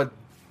 I'll have a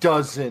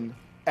dozen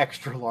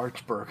extra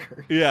large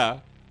burgers.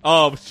 Yeah.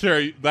 Oh,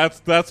 sure. That's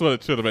what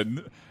it should have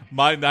been.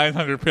 My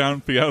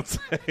 900-pound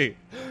fiance.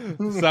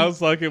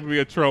 Sounds like it would be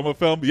a trauma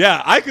film.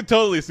 Yeah, I could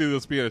totally see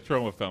this being a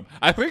trauma film.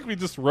 I think we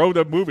just wrote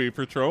a movie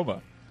for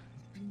trauma.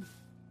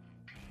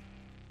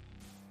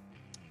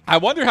 I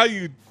wonder how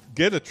you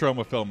get a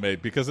trauma film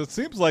made, because it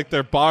seems like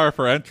their bar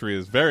for entry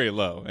is very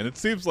low, and it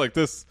seems like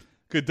this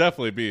could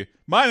definitely be,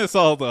 minus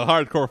all the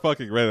hardcore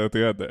fucking right at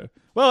the end there.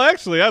 Well,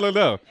 actually, I don't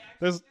know.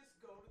 There's...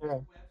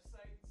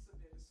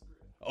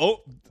 Oh,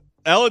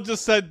 Ellen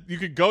just said you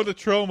could go to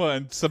Trauma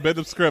and submit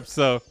a script,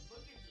 so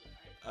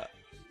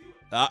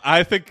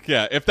I think,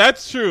 yeah, if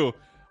that's true,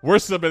 we're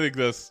submitting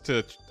this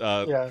to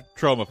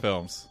Trauma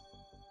Films.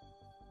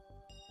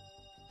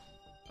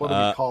 What do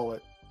we call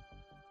it?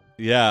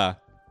 Yeah.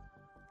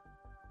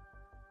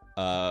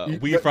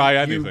 We Fry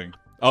Anything.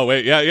 Oh,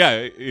 wait,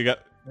 yeah,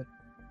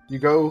 you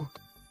go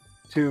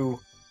to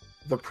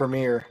the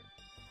premiere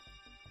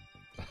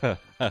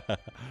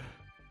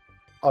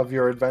of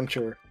your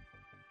adventure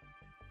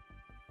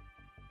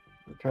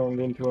turned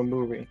into a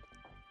movie.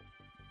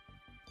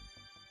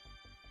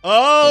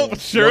 Oh,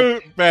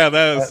 sure. Man,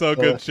 that is so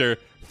good, sure.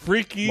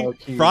 Freaky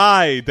Marquee.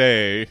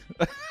 Friday.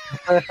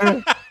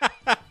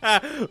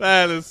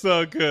 That is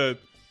so good.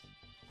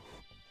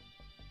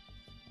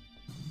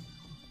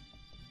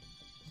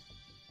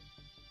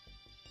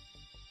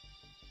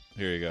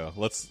 Here you go.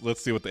 Let's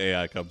see what the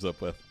AI comes up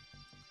with.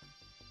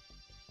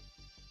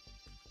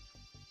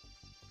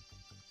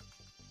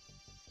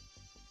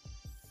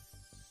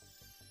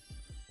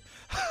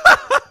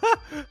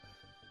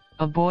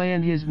 A boy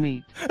and his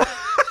meat.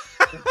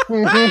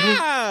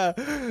 Oh,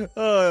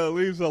 it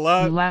leaves a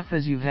lot. You laugh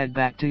as you head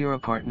back to your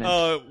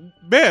apartment.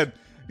 Man,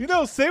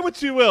 say what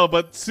you will,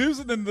 but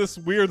Susan and this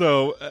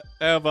weirdo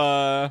have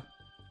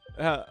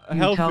you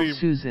healthy. tell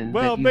Susan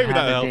well, that you maybe have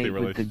not a a healthy date with the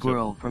relationship.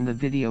 girl from the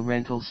video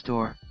rental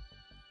store.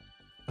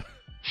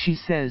 She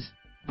says,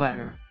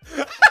 butter.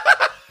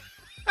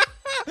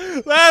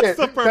 That's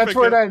the perfect. That's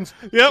where it ends.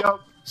 Yep.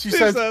 She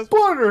says,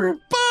 butter.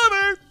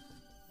 Butter.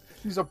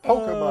 She's a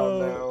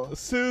Pokemon now.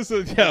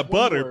 Susan, yeah,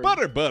 butter.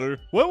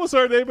 What was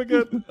our name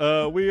again?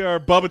 We are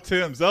Bubba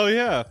Timms. Oh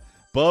yeah,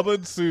 Bubba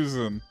and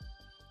Susan.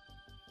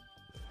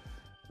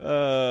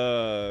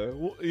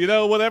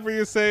 Whatever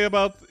you say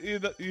about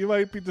you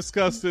might be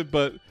disgusted,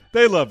 but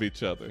they love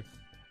each other.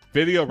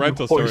 Video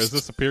rental store. Is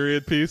this a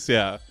period piece?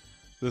 Yeah,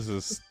 this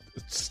is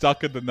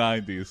stuck in the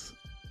 90s.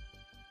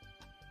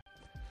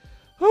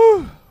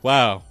 Whew.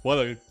 Wow,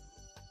 what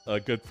a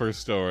good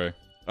first story.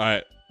 All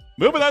right,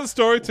 moving on to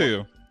story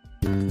 2.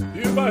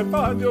 You might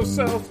find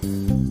yourself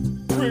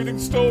reading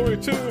story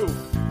 2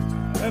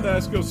 and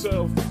ask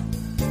yourself,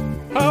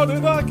 how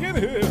did I get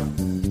here?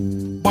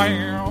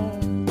 Wow.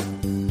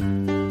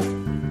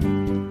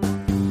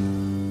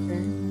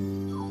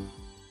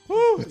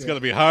 Whew, it's going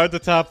to be hard to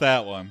top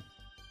that one.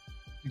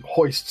 You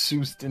hoist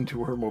Susan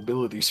into her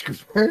mobility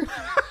scooter.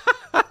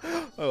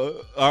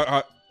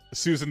 Our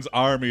Susan's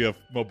army of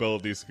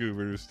mobility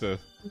scooters to...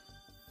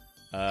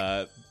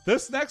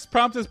 This next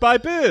prompt is by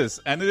Biz,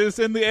 and it is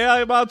in the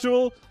AI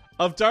module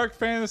of Dark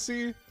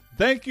Fantasy.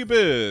 Thank you,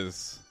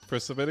 Biz,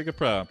 for submitting a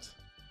prompt.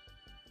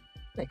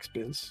 Thanks,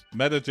 Biz.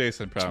 Meta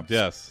Jason prompt,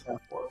 yes.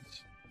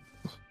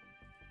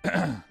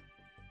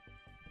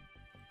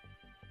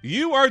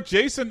 You are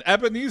Jason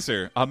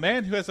Ebenezer, a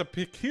man who has a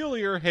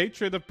peculiar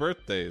hatred of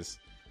birthdays.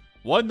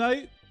 One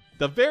night,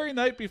 the very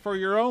night before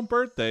your own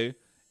birthday,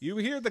 you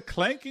hear the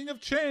clanking of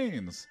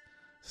chains.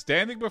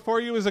 Standing before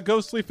you is a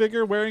ghostly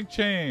figure wearing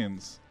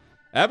chains.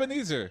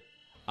 Ebenezer,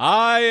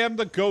 I am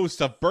the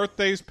ghost of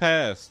birthdays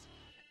past.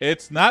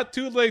 It's not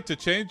too late to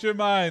change your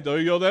mind, or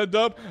you'll end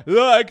up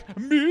like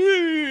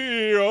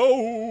me.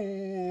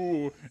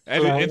 Oh,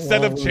 and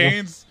instead of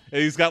chains,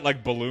 he's got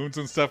like balloons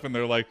and stuff, and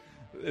they're like,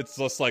 it's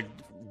just like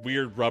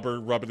weird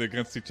rubber rubbing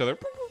against each other.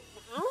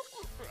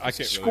 I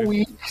can't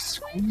really.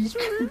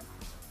 Squeak.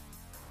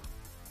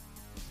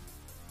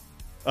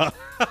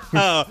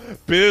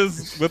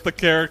 Biz with the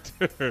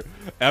character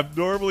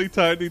Abnormally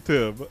Tiny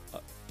Tim.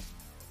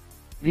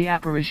 The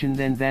apparition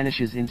then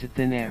vanishes into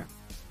thin air.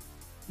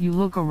 You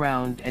look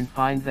around and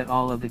find that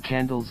all of the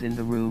candles in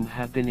the room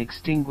have been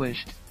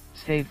extinguished,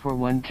 save for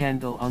one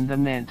candle on the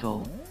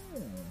mantle.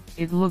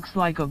 It looks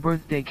like a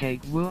birthday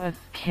cake with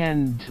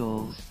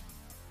candles.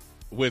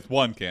 With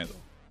one candle.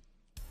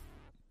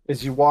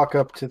 As you walk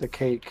up to the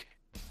cake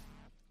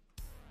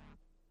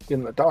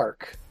in the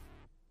dark,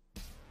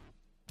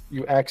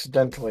 you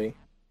accidentally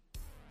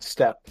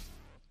step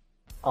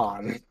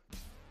on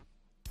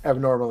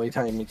Abnormally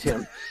Tiny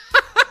Tim.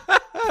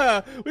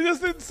 We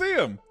just didn't see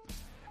him.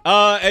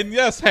 And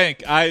yes,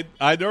 Hank, I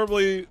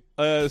normally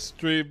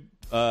stream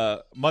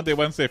Monday,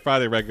 Wednesday,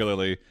 Friday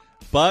regularly,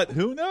 but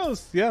who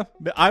knows? Yeah,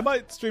 I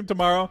might stream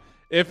tomorrow.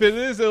 If it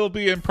is, it'll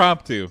be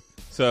impromptu.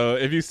 So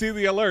if you see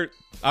the alert,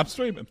 I'm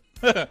streaming.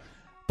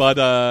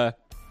 But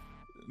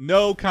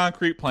no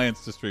concrete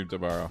plans to stream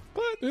tomorrow.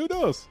 But who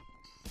knows?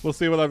 We'll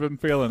see what I've been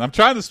feeling. I'm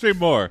trying to stream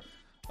more,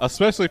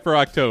 especially for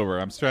October.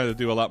 I'm trying to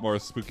do a lot more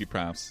spooky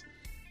prompts.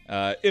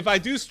 If I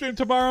do stream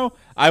tomorrow,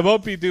 I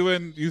won't be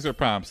doing user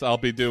prompts. I'll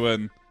be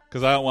doing,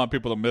 because I don't want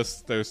people to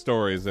miss their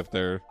stories if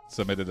they're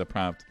submitted a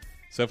prompt.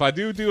 So if I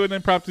do an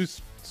impromptu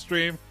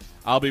stream,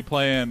 I'll be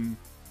playing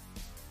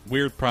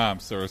weird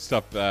prompts or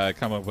stuff I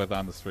come up with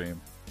on the stream.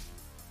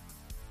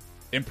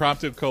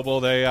 Impromptu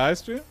Kobold AI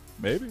stream?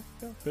 Maybe.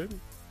 Yeah, maybe.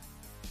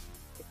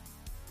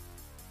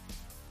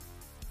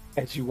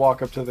 As you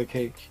walk up to the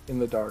cake in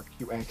the dark,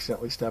 you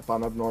accidentally step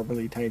on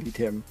Abnormally Tiny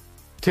Tim.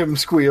 Tim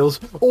squeals,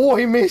 "Oh,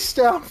 I missed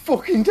out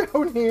fucking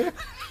down here."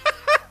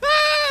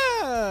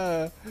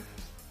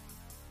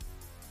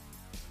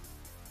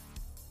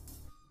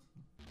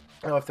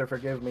 I'll have to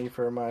forgive me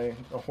for my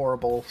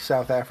horrible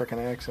South African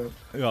accent.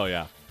 Oh,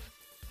 yeah.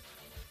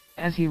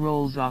 As he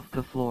rolls off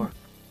the floor,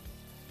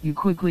 you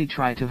quickly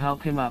try to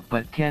help him up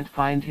but can't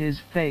find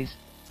his face.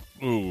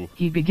 Ooh.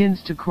 He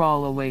begins to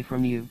crawl away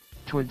from you,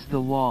 towards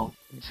the wall,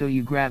 so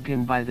you grab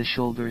him by the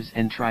shoulders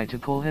and try to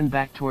pull him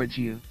back towards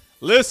you.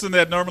 Listen,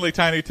 Abnormally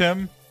Tiny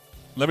Tim.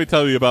 Let me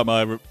tell you about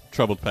my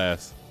troubled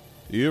past.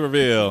 You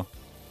reveal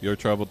your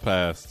troubled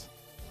past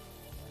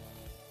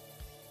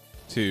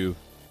to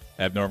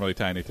Abnormally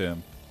Tiny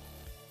Tim.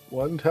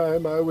 One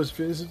time I was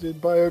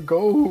visited by a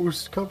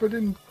ghost covered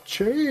in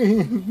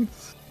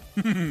chains.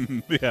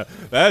 Yeah,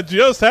 that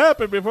just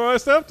happened before I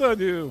stepped on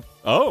you.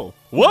 Oh,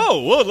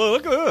 whoa,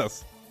 look at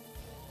this.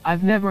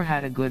 I've never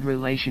had a good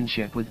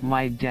relationship with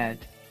my dad.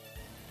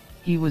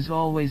 He was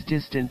always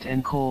distant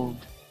and cold.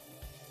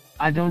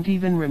 I don't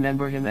even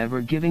remember him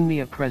ever giving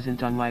me a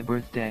present on my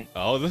birthday.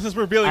 Oh, this is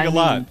revealing a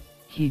lot.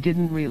 He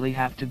didn't really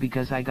have to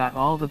because I got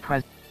all the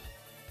presents.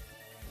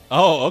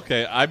 Oh,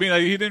 okay. I mean,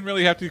 he didn't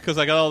really have to because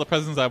I got all the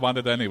presents I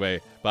wanted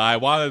anyway. But I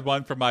wanted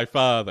one from my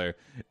father.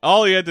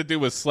 All he had to do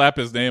was slap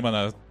his name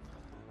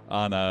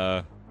on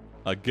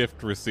a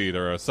gift receipt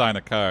or sign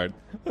a card.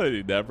 But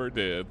he never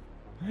did.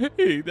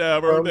 He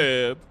never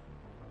did.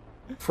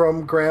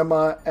 From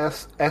Grandma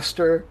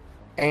Esther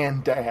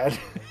and Dad.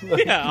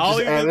 Yeah, all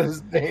he add did.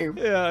 His name.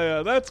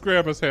 Yeah, that's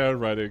Grandma's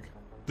handwriting.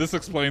 This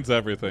explains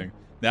everything.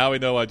 Now we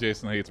know why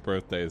Jason hates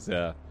birthdays.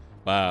 Yeah,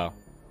 wow.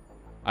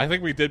 I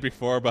think we did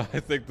before, but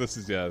I think this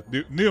is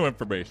new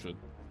information.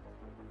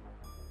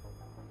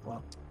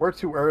 Well, we're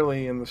too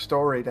early in the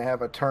story to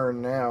have a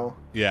turn now.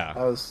 Yeah,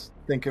 I was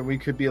thinking we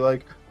could be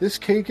like, "This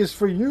cake is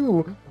for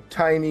you,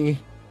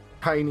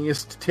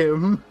 tiniest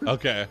Tim."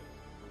 Okay.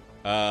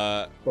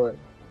 But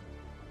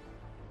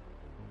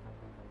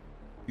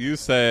you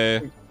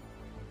say,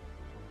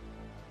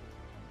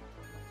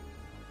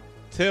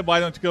 Tim,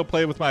 why don't you go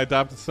play with my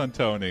adopted son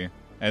Tony?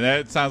 And then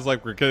it sounds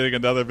like we're getting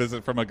another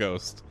visit from a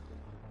ghost.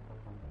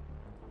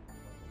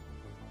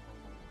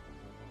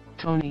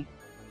 Tony.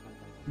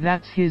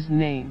 That's his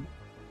name.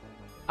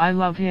 I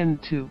love him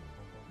too.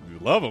 You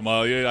love him?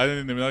 I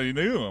didn't even know you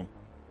knew him.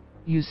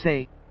 You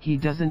say, he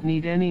doesn't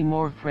need any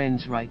more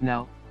friends right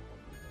now.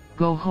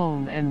 Go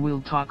home and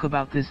we'll talk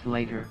about this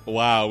later.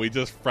 Wow, we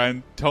just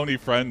Tony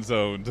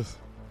friend-zoned.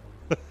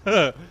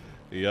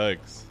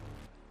 Yikes.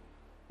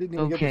 didn't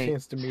even get the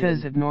chance to meet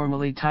says him.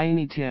 Abnormally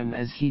Tiny Tim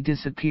as he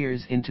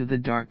disappears into the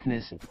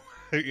darkness.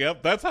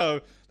 Yep, that's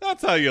how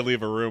you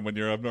leave a room when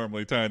you're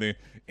abnormally tiny.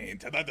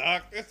 Into the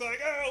darkness I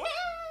go.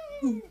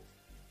 Woo!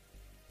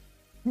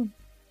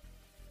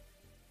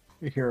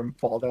 You hear him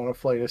fall down a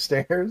flight of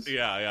stairs.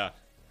 Yeah.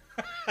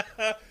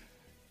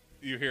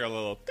 You hear a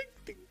little ding,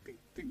 ding, ding.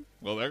 ding.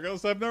 Well, there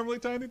goes abnormally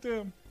tiny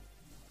Tim.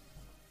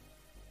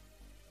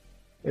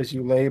 As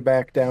you lay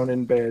back down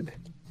in bed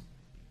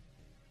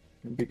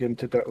and begin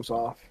to doze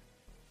off.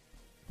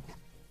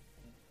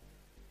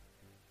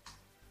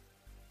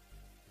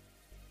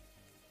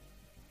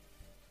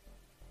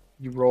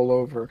 You roll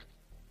over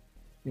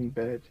in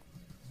bed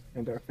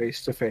and are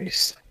face to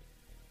face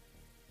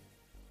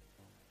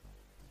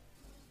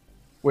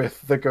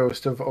with the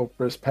ghost of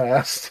Oprah's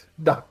past,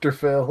 Dr.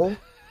 Phil.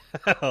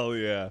 Hell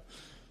yeah.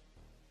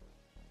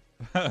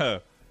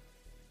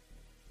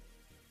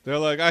 They're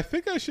like, I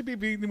think I should be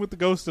meeting with the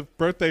ghost of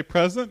birthday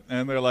present.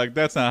 And they're like,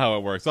 that's not how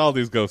it works. All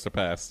these ghosts are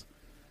past.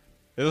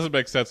 It doesn't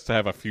make sense to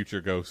have a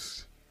future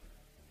ghost.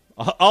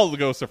 All the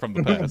ghosts are from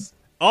the past.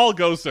 All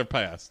ghosts are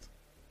past.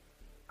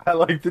 I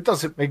like, it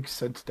doesn't make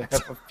sense to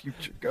have a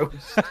future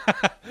ghost.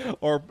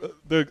 Or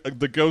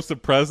the ghost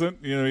of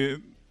present, they're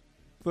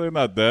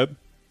not dead.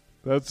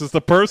 That's just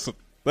a person.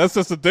 That's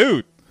just a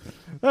dude.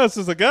 That's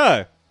just a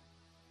guy.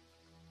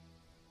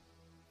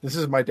 This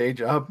is my day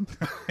job.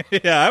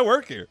 Yeah, I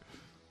work here.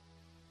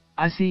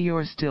 I see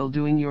you're still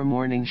doing your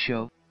morning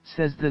show,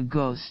 says the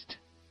ghost.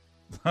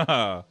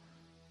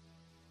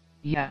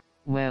 Yeah,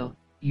 well,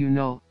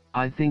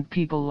 I think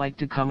people like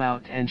to come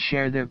out and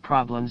share their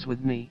problems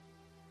with me.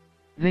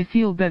 They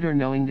feel better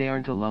knowing they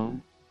aren't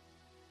alone.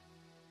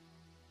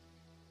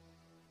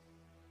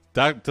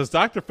 Does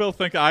Dr. Phil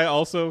think I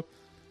also...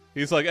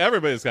 He's like,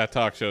 everybody's got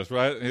talk shows,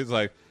 right? He's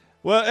like,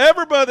 well,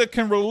 everybody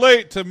can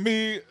relate to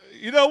me.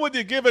 You know when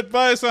you give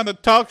advice on a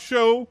talk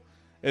show?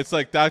 It's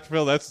like, Dr.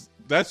 Phil,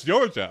 that's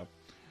your job.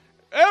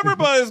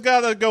 Everybody's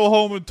got to go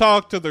home and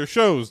talk to their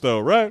shows, though,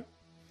 right?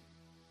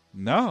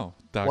 No.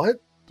 What?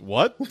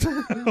 What,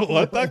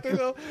 Dr.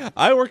 Phil?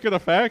 I work in a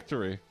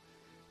factory.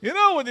 You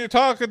know when you're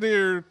talking to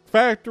your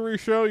factory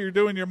show, you're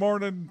doing your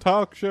morning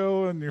talk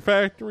show in your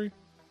factory?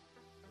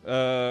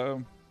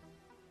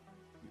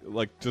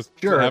 Like just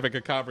having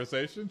a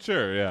conversation?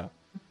 Sure, yeah.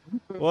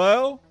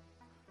 Well,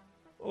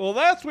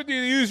 that's when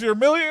you use your $1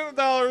 million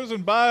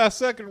and buy a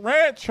second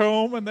ranch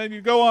home, and then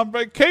you go on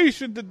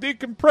vacation to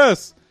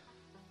decompress.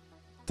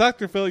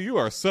 Dr. Phil, you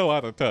are so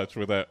out of touch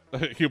with that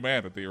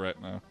humanity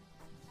right now.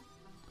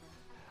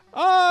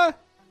 I'm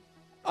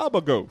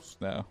a ghost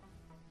now.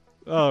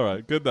 All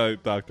right. Good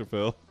night, Dr.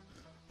 Phil.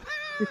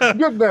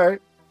 Good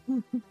night.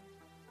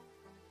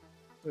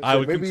 I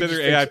would consider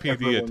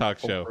AIPD a talk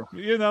show.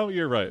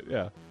 You're right.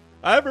 Yeah.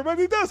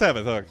 Everybody does have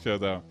a talk show,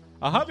 though.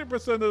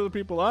 100% of the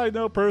people I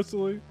know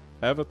personally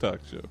have a talk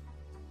show.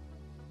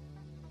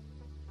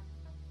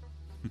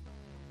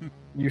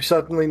 You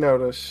suddenly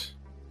notice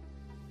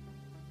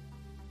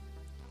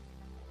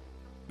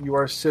you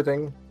are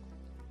sitting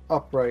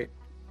upright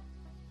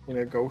in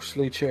a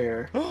ghostly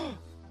chair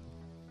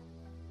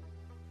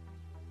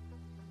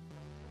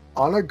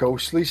on a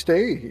ghostly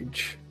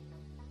stage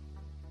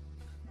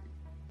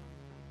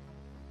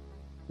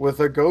with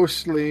a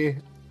ghostly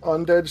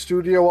Undead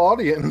Studio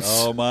audience.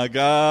 Oh my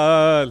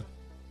god.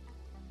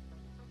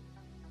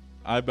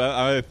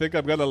 I think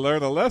I'm going to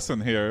learn a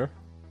lesson here.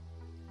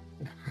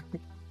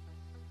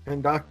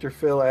 And Dr.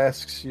 Phil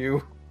asks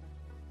you,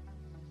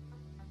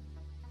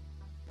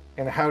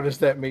 and how does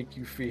that make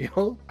you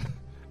feel?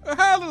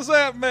 How does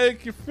that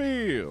make you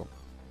feel?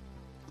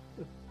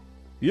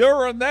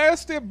 You're a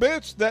nasty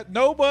bitch that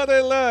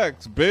nobody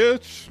likes,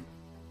 bitch.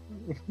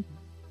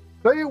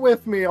 Say it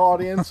with me,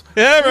 audience.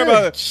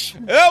 Everybody.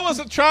 That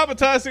wasn't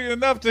traumatizing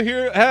enough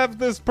to have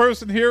this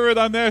person hear it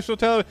on national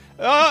television.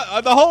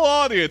 The whole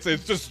audience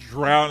is just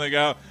drowning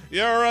out.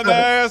 You're a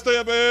nasty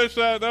bitch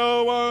that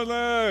no one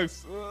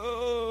likes.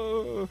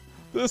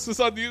 This is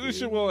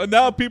unusual. And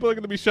now people are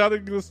going to be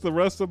shouting this the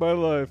rest of my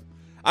life.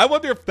 I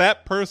wonder if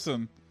that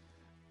person...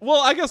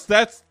 Well, I guess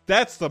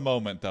that's the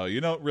moment, though.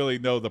 You don't really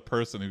know the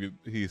person who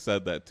he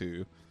said that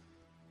to.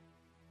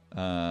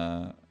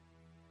 But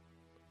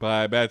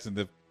I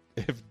imagine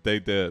if they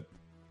did.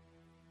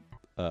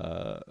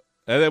 And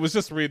it was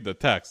just reading the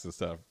text and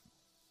stuff.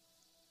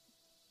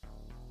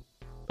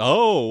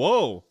 Oh,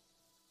 whoa.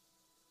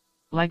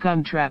 Like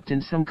I'm trapped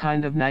in some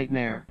kind of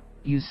nightmare,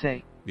 you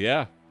say.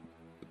 Yeah,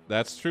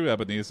 that's true,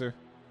 Ebenezer.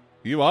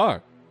 You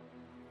are.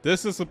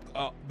 This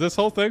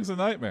whole thing's a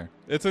nightmare.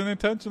 It's an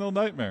intentional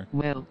nightmare.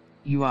 Well,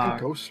 you are,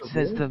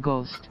 says the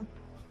ghost.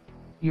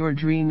 Your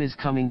dream is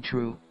coming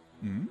true.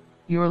 Mm-hmm.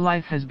 Your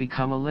life has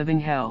become a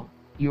living hell.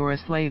 You're a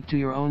slave to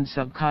your own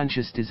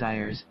subconscious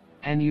desires,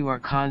 and you are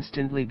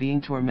constantly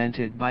being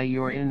tormented by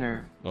your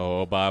inner.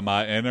 Oh, by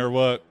my inner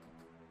what?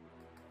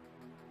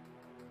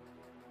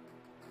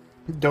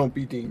 Don't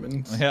be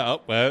demons. Yeah,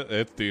 well,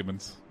 it's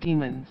demons.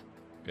 Demons.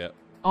 Yeah.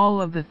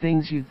 All of the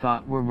things you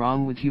thought were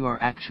wrong with you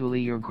are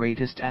actually your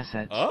greatest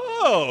assets.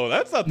 Oh,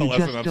 that's not the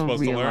lesson I'm supposed to learn. You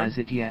just don't realize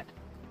it yet.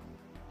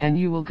 And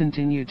you will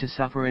continue to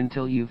suffer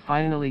until you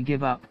finally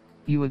give up,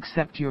 you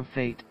accept your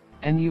fate,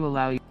 and you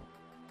allow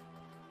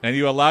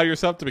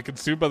yourself to be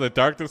consumed by the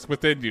darkness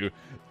within you.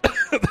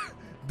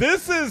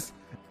 This is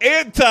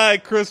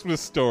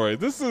anti-Christmas story.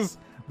 This is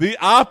the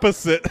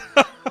opposite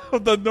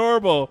of the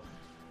normal.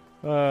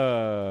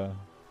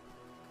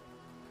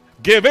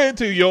 Give in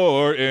to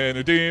your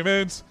inner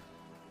demons.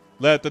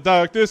 Let the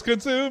darkness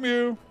consume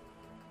you.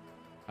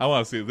 I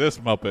want to see this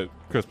Muppet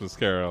Christmas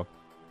Carol.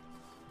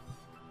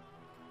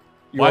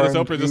 Why does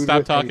Oprah just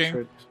stop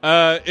talking?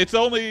 It's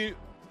only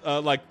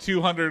like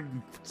 200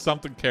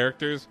 something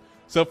characters.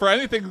 So for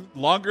anything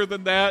longer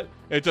than that,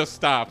 it just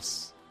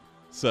stops.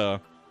 So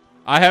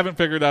I haven't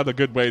figured out a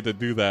good way to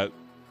do that.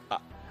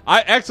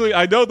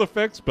 I know the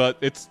fix, but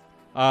it's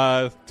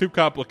too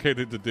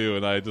complicated to do,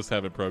 and I just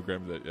haven't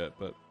programmed it yet.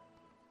 But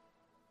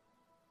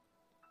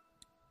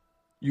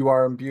you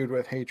are imbued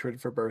with hatred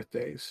for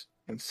birthdays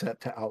and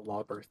set to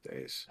outlaw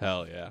birthdays.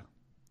 Hell yeah.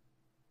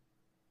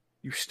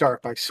 You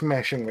start by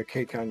smashing the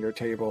cake on your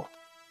table.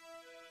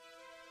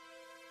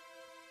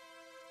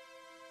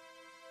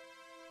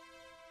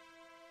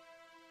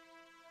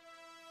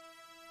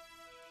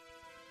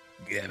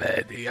 Give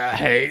it your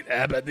hate,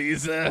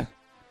 Ebenezer.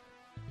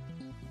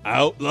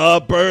 Outlaw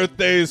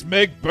birthdays,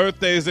 make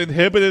birthdays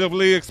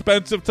inhibitively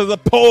expensive to the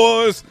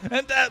poors,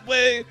 and that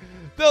way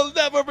they'll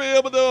never be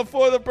able to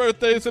afford the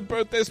birthdays, and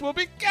birthdays will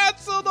be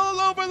canceled all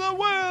over the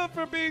world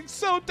for being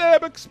so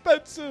damn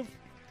expensive.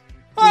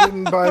 You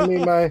didn't buy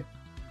me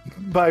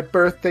my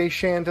birthday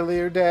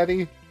chandelier,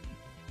 Daddy?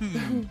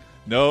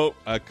 No,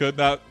 I could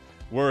not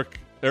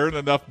earn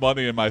enough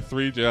money in my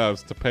 3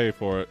 jobs to pay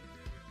for it.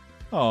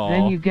 Aww.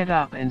 Then you get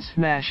up and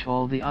smash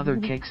all the other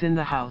cakes in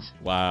the house.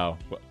 Wow.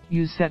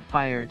 You set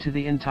fire to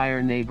the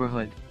entire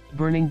neighborhood,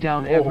 burning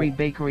down every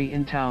bakery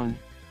in town.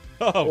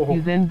 Oh.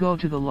 You then go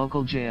to the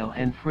local jail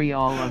and free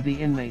all of the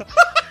inmates.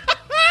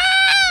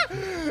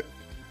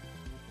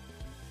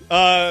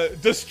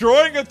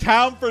 Destroying a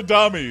town for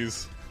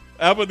dummies.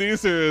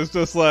 Ebenezer is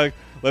just like,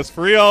 let's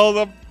free all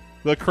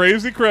the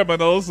crazy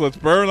criminals, let's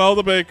burn all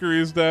the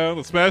bakeries down,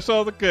 let's smash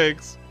all the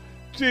cakes.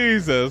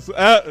 Jesus,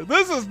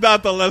 this is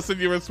not the lesson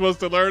you were supposed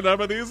to learn,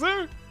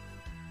 Ebenezer.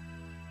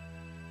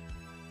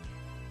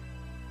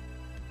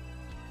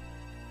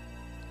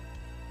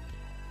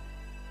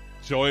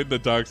 Join the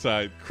dark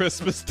side.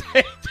 Christmas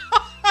Day.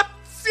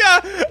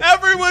 Yeah,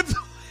 everyone's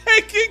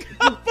waking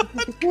up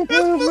on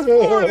Christmas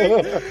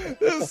morning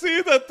to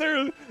see that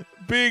they're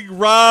being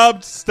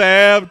robbed,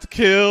 stabbed,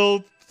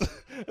 killed.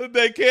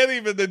 They can't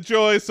even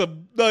enjoy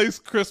some nice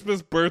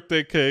Christmas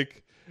birthday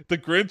cake. The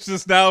Grinch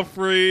is now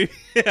free.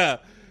 Yeah.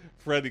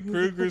 Freddy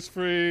Krueger's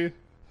free.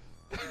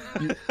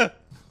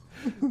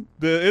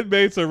 The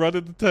inmates are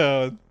running the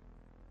town.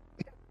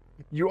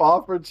 You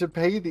offered to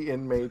pay the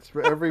inmates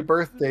for every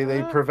birthday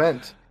they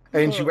prevent.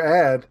 And you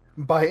add,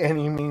 by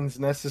any means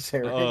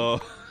necessary.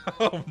 Oh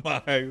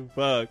my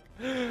fuck.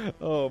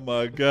 Oh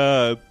my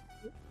god.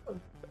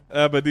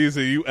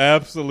 Ebenezer, you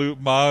absolute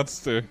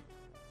monster.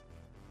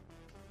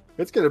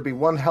 It's going to be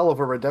one hell of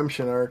a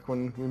redemption arc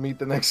when we meet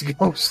the next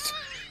ghost.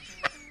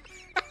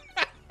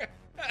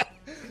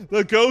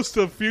 The ghost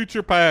of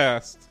future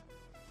past.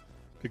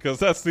 Because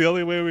that's the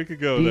only way we could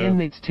go The now.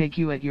 inmates take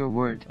you at your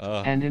word,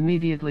 and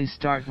immediately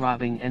start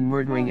robbing and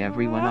murdering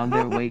everyone on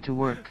their way to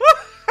work.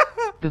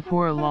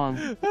 Before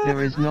long,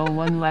 there is no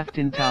one left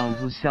in town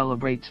who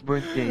celebrates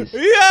birthdays.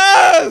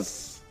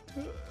 Yes!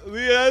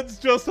 The ends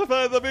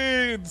justify the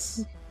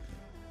means.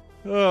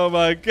 Oh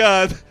my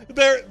god.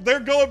 They're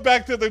going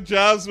back to their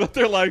jobs, but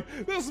they're like,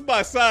 this is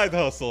my side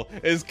hustle,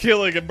 is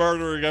killing and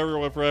murdering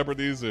everyone for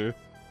Ebenezer.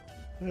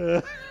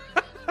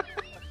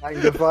 9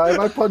 to 5,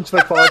 I punch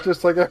the clock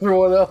just like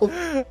everyone else.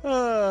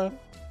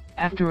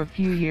 After a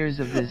few years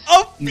of this,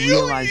 A you few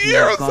realize you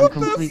have years gone of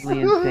this? completely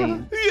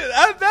insane.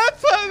 Yeah,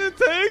 that's how it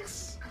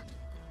takes.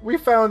 We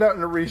found out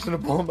in a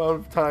reasonable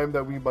amount of time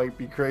that we might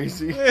be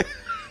crazy.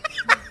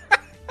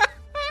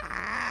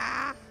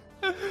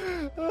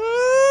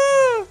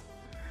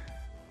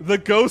 The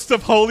ghost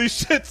of holy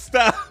shit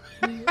stuff.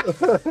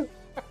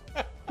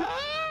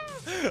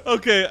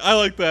 Okay, I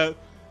like that.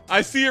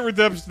 I see a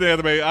redemption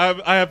anime.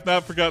 I have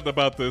not forgotten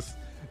about this.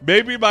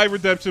 Maybe my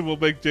redemption will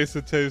make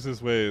Jason change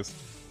his ways.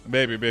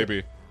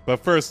 Maybe. But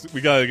first, we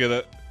gotta get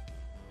it.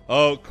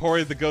 Oh,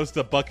 Corey the ghost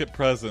of bucket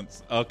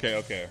presents.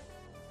 Okay.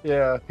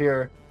 Yeah,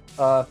 here.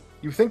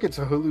 You think it's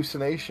a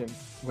hallucination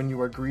when you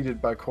are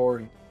greeted by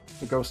Corey,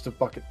 the ghost of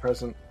bucket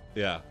present.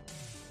 Yeah.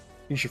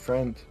 He's your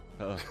friend.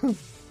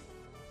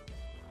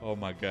 Oh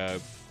my god.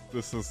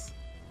 This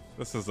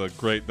is a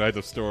great night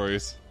of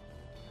stories.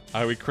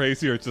 Are we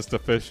crazy or just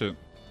efficient?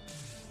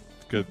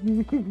 Good.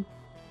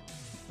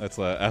 That's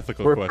an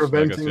ethical We're question.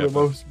 preventing the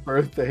most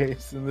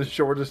birthdays in the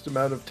shortest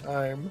amount of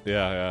time.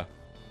 Yeah.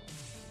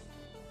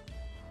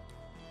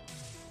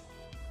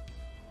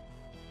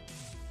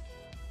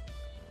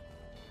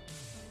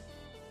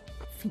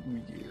 A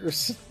few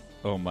years.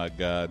 Oh my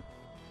god.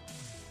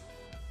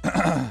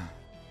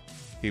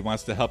 He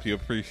wants to help you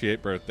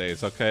appreciate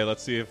birthdays. Okay,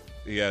 let's see if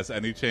he has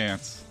any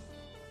chance.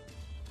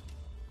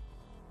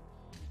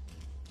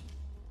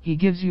 He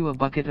gives you a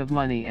bucket of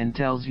money and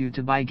tells you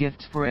to buy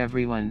gifts for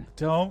everyone.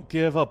 Don't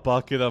give a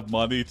bucket of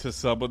money to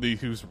somebody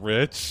who's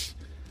rich.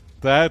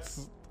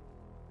 That's...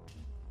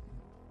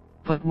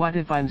 But what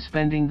if I'm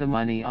spending the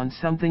money on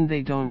something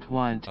they don't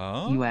want,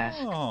 you ask.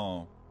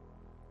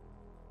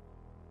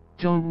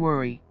 Don't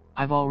worry,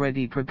 I've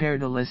already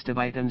prepared a list of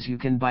items you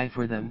can buy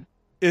for them.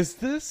 Is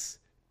this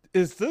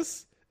Is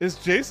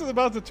Jason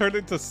about to turn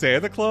into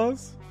Santa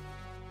Claus?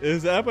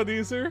 Is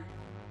Ebenezer?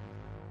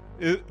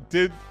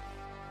 Did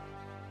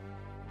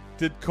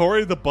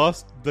Corey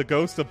the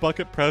ghost of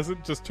Bucket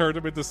Present just turn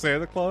him into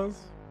Santa Claus?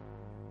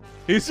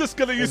 He's just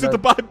gonna use it to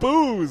buy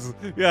booze.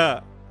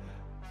 Yeah.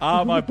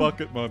 My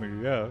bucket money.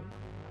 Yeah.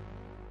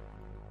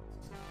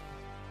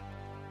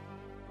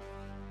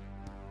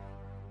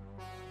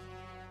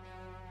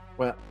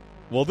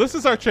 Well, this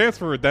is our chance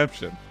for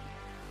redemption.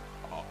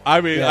 I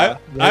mean, I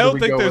don't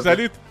think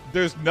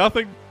there's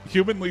nothing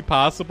humanly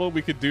possible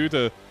we could do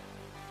to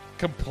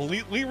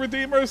completely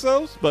redeem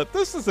ourselves, but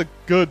this is a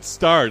good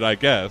start, I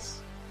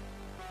guess.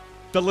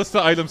 The list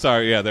of items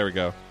are, yeah, there we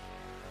go.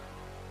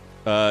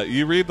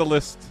 You read the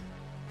list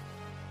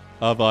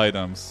of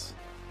items,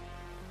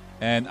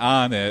 and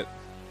on it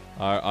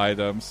are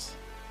items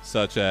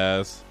such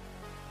as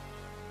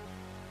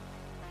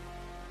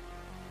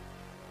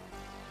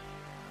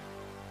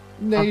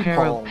a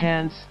pair of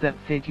pants that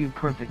fit you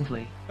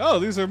perfectly. Oh,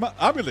 these are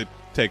I'm going to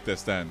take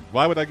this then.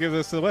 Why would I give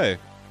this away?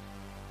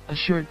 A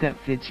shirt that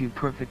fits you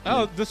perfectly.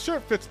 Oh, the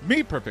shirt fits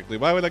me perfectly.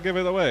 Why would I give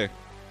it away?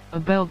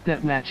 A belt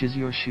that matches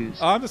your shoes.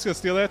 Oh, I'm just going to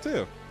steal that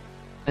too.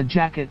 A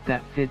jacket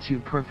that fits you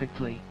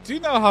perfectly. Do you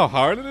know how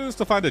hard it is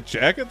to find a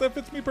jacket that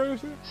fits me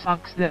perfectly?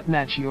 Socks that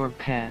match your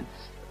pants.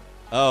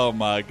 Oh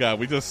my god,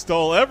 we just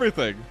stole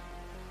everything.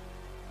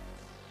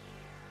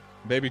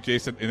 Maybe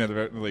Jason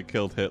inadvertently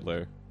killed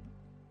Hitler.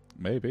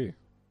 Maybe.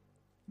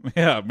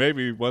 Yeah,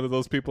 maybe one of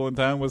those people in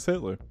town was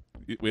Hitler.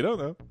 We don't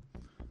know.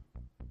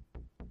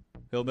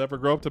 He'll never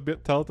grow up to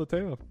tell the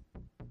tale.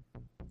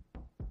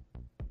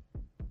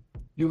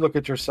 You look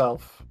at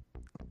yourself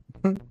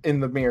in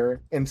the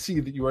mirror and see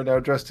that you are now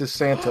dressed as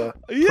Santa,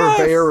 yes!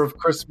 purveyor of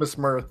Christmas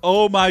mirth.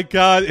 Oh my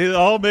god, it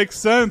all makes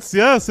sense.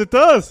 Yes, it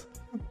does.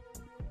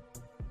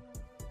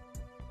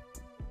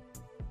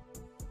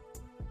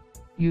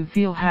 You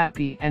feel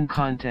happy and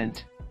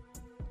content.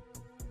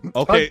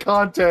 Okay.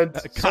 Content.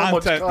 So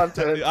much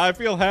content. I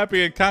feel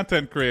happy and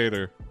content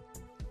creator.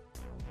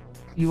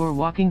 You are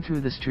walking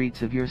through the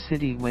streets of your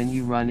city when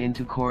you run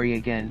into Corey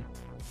again.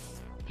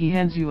 He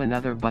hands you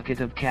another bucket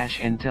of cash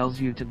and tells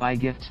you to buy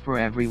gifts for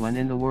everyone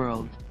in the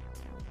world.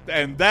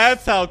 And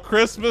that's how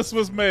Christmas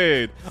was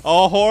made.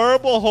 A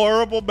horrible,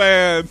 horrible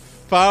man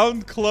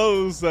found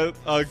clothes that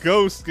a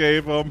ghost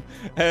gave him,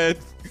 and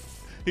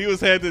he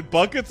was handed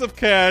buckets of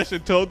cash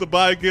and told to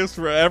buy gifts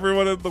for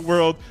everyone in the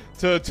world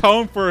to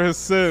atone for his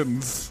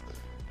sins.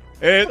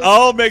 It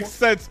all makes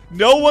sense.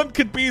 No one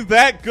could be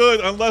that good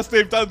unless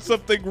they've done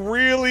something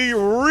really,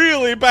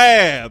 really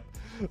bad.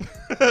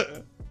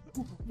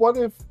 What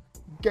if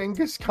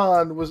Genghis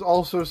Khan was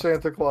also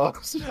Santa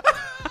Claus?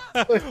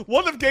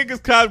 What if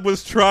Genghis Khan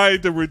was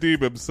trying to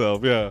redeem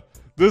himself? Yeah.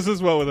 This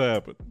is what would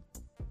happen.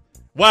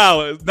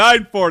 Wow,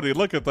 9:40.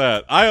 Look at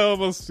that. I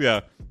almost,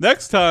 yeah.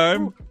 Next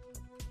time.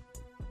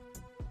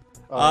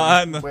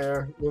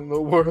 Where in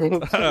the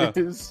world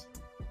is...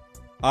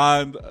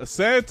 On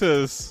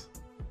Santa's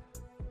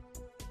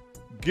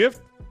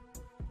Gift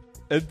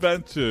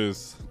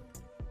Adventures.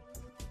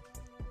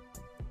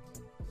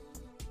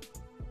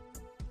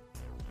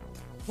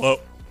 Whoa.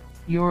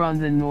 You're on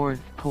the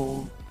North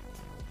Pole.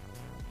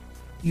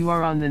 You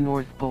are on the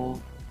North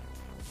Pole.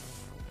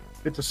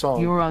 It's a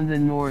song. You're on the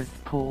North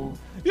Pole.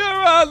 You're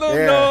on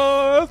the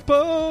North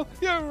Pole.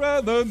 You're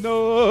on the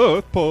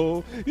North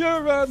Pole.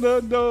 You're on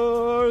the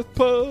North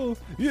Pole.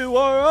 You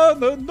are on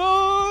the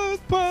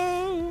North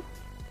Pole.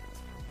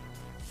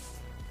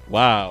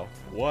 Wow.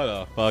 What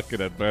a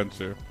fucking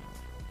adventure.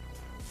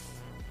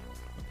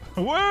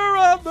 We're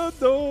on the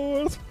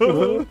North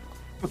Pole.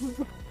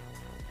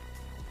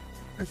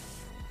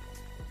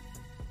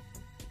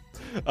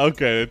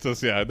 Okay, it's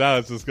just, yeah, now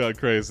it's just gone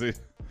crazy.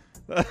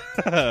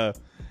 All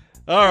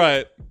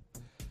right.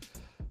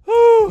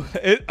 Whew.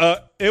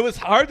 It was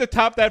hard to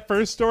top that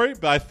first story,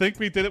 but I think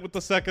we did it with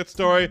the second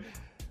story.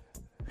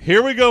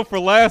 Here we go for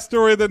last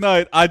story of the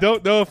night. I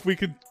don't know if we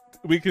could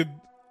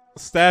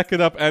stack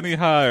it up any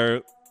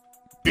higher.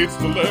 It's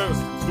the last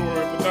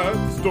story of the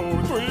night,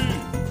 story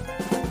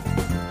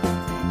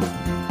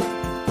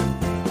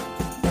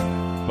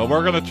 3. But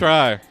we're going to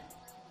try.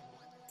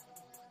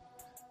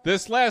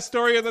 This last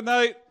story of the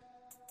night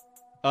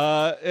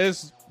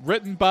is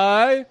written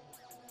by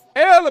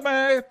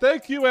Anime.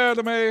 Thank you,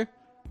 Anime,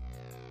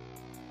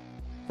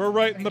 for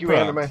writing the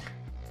prompt. Anime.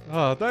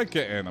 Oh, thank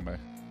you, Anime.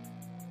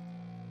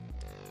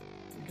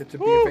 You get to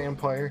be a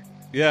vampire.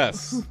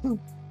 Yes.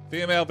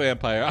 Female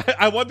vampire.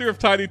 I wonder if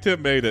Tiny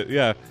Tim made it.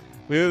 Yeah.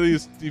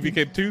 He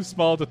became too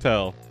small to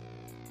tell.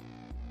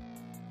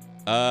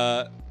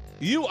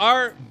 You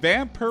are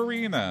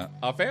Vampirina.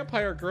 A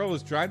vampire girl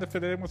is trying to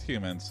fit in with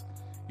humans.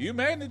 You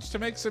manage to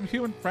make some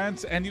human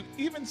friends, and you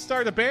even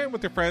start a band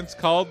with your friends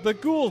called the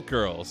Ghoul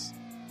Girls.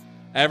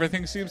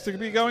 Everything seems to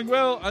be going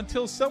well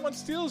until someone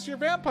steals your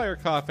vampire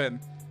coffin.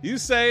 You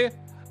say,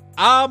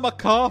 "I'm a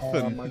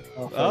coffin."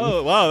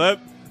 Oh, wow,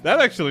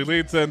 that actually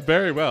leads in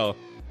very well.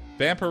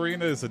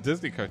 Vampirina is a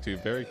Disney cartoon.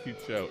 Very cute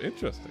show.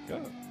 Interesting.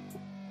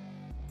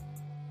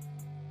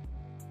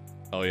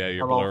 Oh. Oh yeah,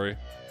 you're I'm all blurry.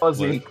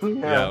 fuzzy.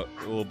 Yeah, a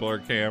little blur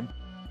cam.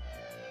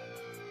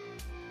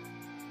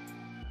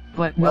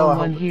 But no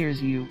one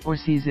hears you or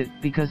sees it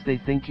because they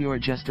think you're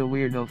just a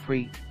weirdo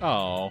freak.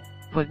 Oh.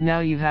 But now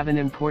you have an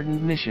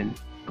important mission.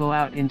 Go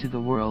out into the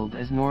world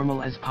as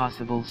normal as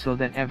possible so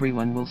that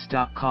everyone will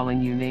stop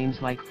calling you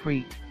names like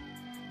freak.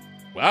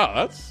 Wow,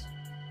 that's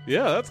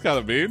kind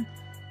of mean.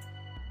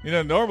 You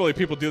know, normally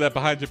people do that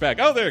behind your back.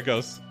 Oh, there it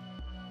goes.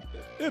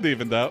 It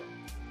evened out.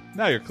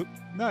 Now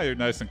you're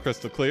nice and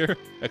crystal clear,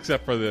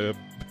 except for the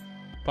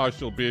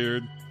partial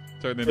beard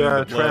turning into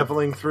blood.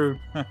 Traveling through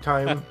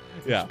time,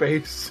 yeah,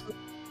 space.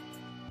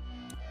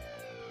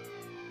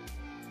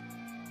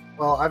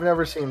 Well, I've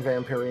never seen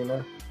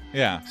Vampirina.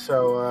 Yeah.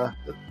 So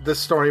this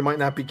story might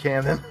not be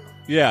canon.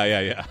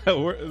 Yeah.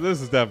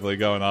 This is definitely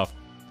going off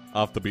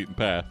the beaten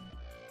path.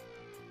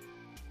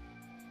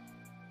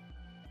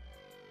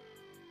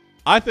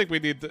 I think we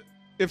need to.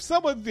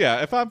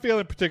 If I'm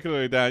feeling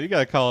particularly down, you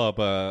gotta call up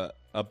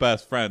a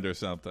best friend or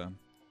something.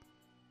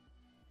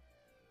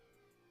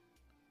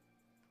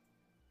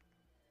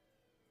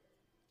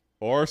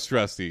 Or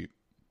stress eat.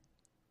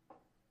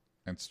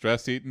 And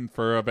stress eating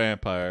for a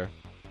vampire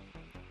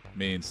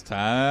means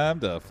time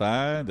to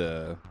find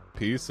a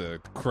piece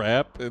of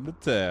crap in the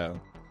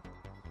town.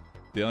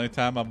 The only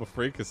time I'm a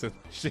freak is in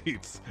the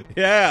sheets.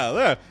 Yeah,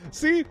 there.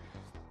 See,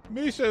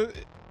 Misha,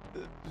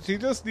 she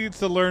just needs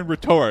to learn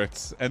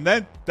retorts, and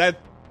then that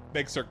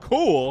makes her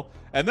cool,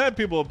 and then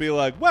people will be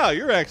like, wow,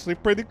 you're actually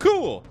pretty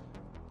cool.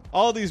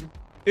 All these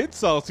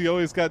insults you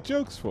always got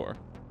jokes for.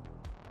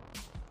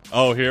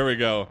 Oh, here we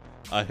go.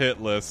 A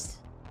hit list.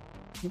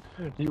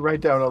 You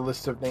write down a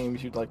list of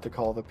names you'd like to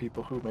call the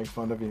people who make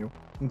fun of you.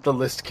 The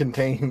list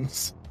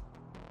contains...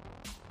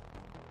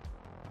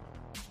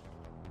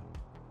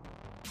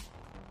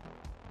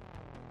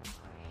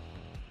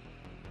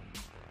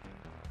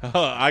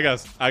 I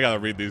gotta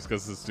read these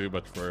because it's too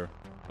much for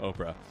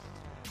Oprah.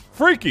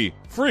 Freaky,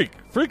 freak,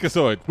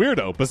 freakazoid,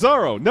 weirdo,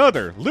 bizarro,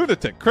 nutter,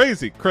 lunatic,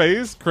 crazy,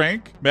 craze,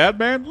 crank,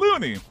 madman,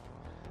 loony.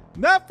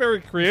 Not very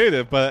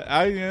creative, but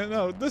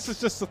this is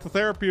just a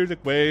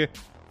therapeutic way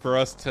for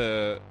us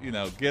to,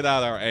 get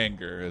out our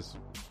anger. Is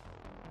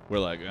we're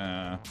like,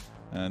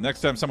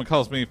 next time someone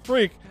calls me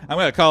freak, I'm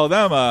gonna call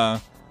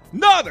them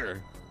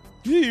nutter.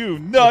 You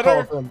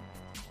nutter.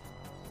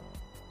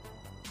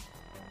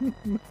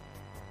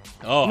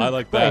 Oh, I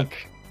like that.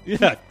 Crank.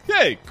 Yeah.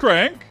 Hey,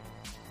 Crank.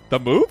 The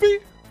movie?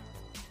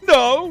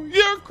 No,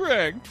 you're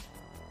Crank.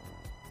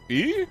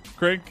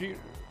 Cranky.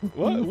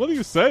 What are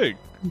you saying?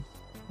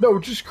 No,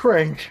 just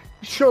Crank.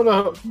 Shut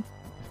up.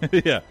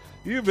 Yeah.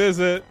 You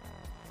visit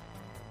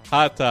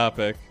Hot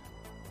Topic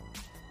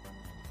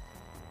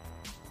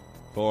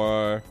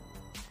to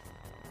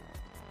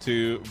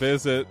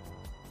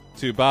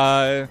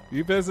buy.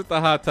 You visit the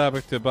Hot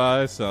Topic to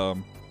buy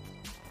some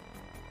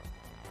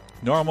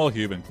normal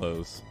human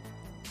clothes.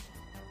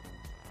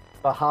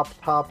 The Hot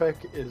Topic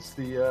is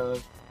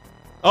the...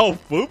 Oh,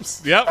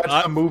 oops. Yep.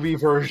 That's the movie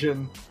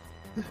version.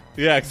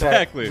 Yeah,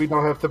 exactly. We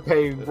don't have to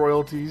pay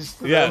royalties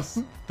to Yes.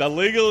 them. The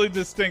legally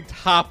distinct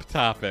Hop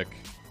Topic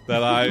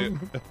that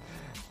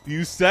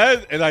you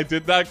said, and I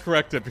did not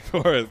correct it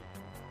before.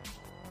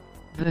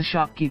 The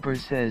shopkeeper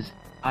says,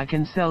 I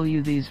can sell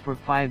you these for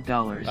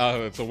 $5.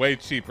 Oh, it's a way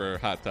cheaper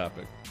Hot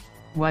Topic.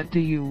 What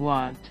do you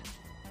want?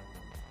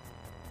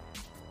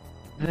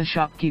 The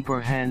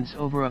shopkeeper hands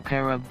over a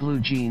pair of blue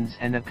jeans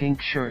and a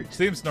pink shirt.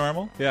 Seems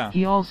normal, yeah.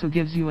 He also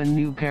gives you a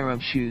new pair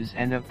of shoes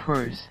and a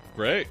purse.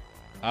 Great.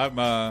 I'm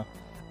a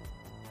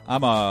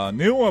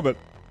new one, but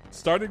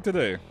starting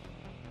today.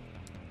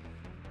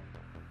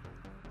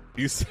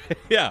 You say,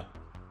 yeah.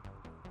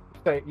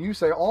 You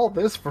say all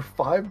this for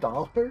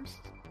 $5?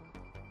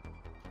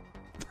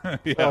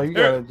 Yeah. Oh, you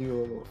gotta do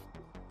a little...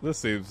 This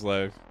seems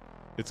like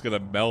it's gonna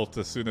melt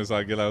as soon as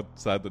I get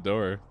outside the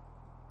door.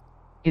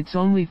 It's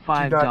only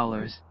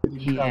 $5,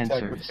 he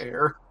answers.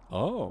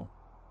 Oh.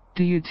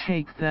 Do you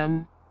take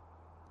them?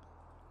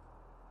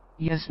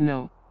 Yes,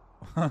 no.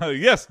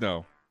 Yes,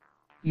 no.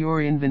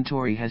 Your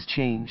inventory has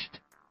changed.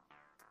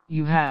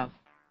 You have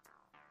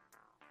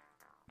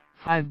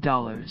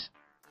 $5.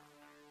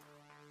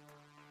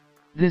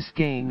 This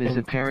game is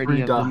a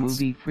parody of the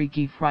movie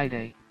Freaky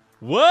Friday.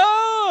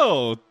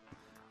 Whoa!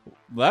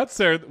 That's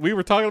there. We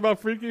were talking about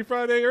Freaky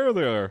Friday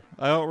earlier.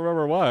 I don't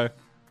remember why.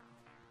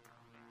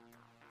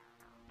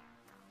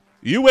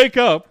 You wake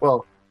up,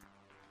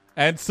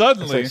 and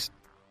suddenly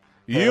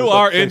you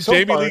are in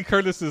Jamie Lee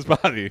Curtis's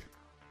body.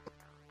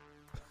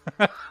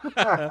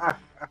 I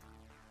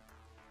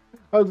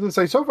was going to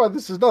say, so far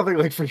this is nothing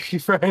like Freaky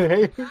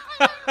Friday.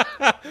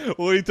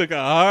 Well, he took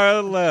a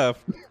hard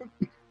left.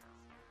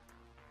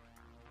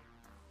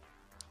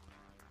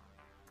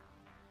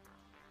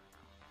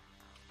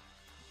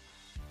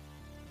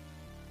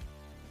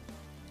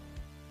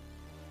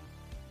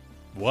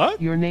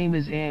 What? Your name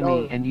is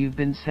Amy and you've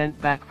been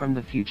sent back from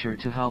the future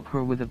to help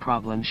her with a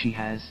problem she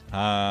has.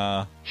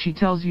 She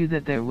tells you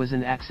that there was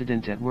an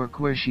accident at work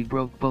where she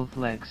broke both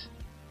legs.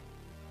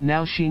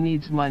 Now she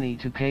needs money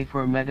to pay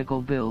for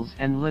medical bills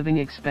and living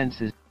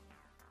expenses.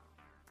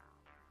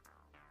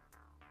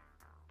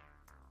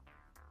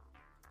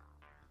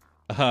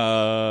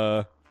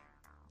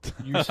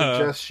 You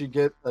suggest she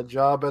get a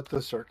job at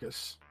the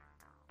circus.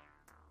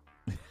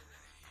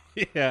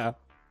 Yeah.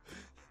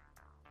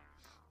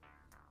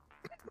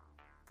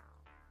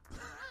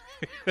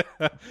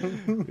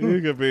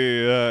 You could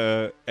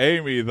be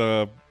Amy,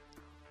 the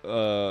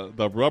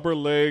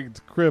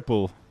rubber-legged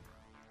cripple.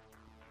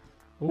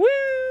 Woo!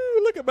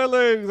 Look at my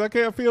legs. I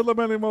can't feel them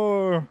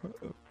anymore.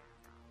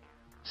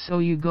 So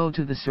you go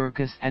to the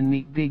circus and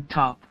meet Big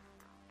Top.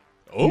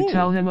 Ooh. You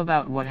tell him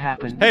about what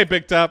happened. Hey,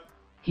 Big Top.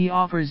 He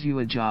offers you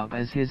a job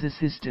as his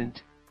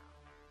assistant.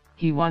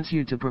 He wants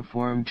you to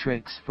perform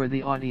tricks for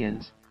the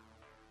audience.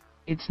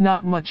 It's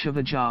not much of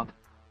a job.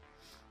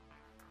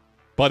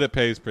 But it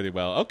pays pretty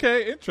well.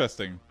 Okay,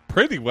 interesting.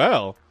 Pretty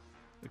well.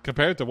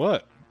 Compared to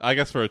what? I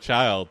guess for a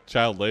child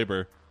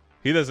labor.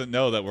 He doesn't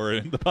know that we're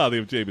in the body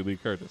of Jamie Lee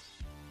Curtis.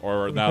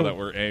 Or now that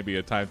we're Amy,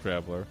 a time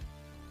traveler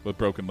with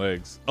broken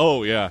legs.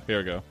 Oh, yeah, here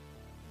we go.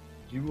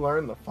 You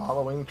learn the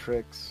following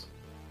tricks.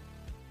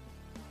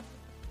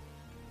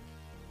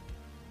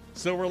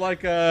 So we're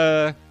like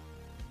a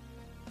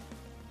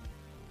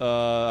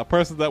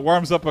person that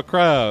warms up a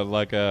crowd.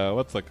 Like,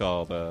 what's it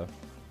called?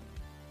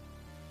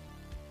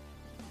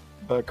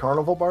 The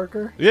carnival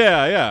barker?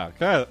 Yeah,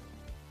 kind of.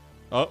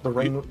 Oh, the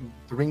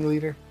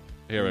ringleader?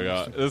 Here we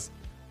go. This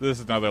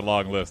is another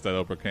long list that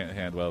Oprah can't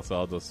handle, so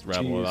I'll just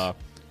rattle it off.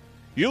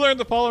 You learn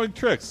the following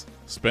tricks.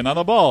 Spin on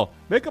a ball.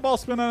 Make a ball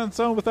spin on its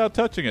own without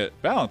touching it.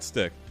 Balance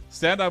stick.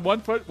 Stand on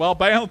one foot while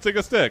balancing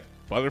a stick.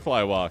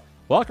 Butterfly walk.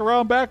 Walk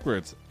around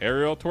backwards.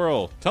 Aerial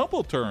twirl.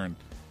 Tumble turn.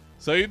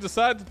 So you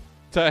decide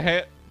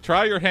to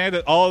try your hand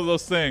at all of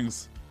those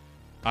things.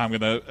 I'm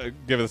going to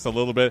give this a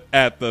little bit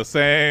at the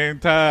same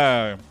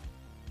time.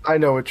 I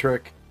know a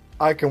trick.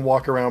 I can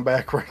walk around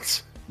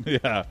backwards.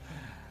 Yeah.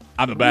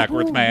 I'm the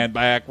backwards man.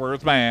 I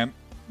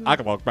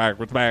can walk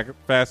backwards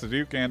fast as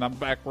you can. I'm a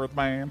backwards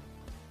man.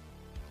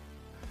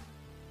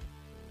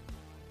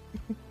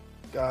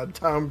 God,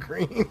 Tom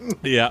Green.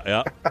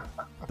 Yeah.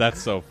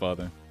 That's so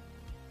funny.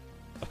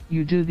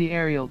 You do the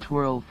aerial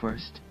twirl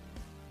first.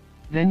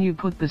 Then you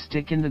put the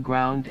stick in the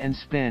ground and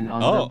spin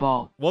on the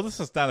ball. Well, this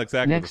is not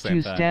exactly Next, the same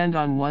you time. stand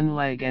on one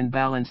leg and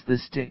balance the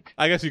stick.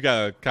 I guess you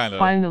gotta kind of...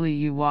 Finally,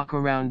 you walk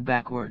around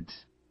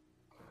backwards.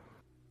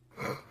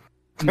 You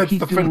That's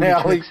keep the doing the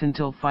finale. tricks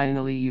until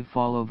finally you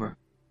fall over.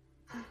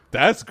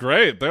 That's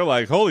great. They're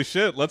like, holy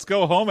shit, let's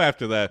go home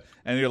after that.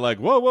 And you're like,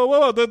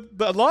 whoa,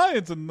 the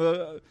lions and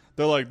the...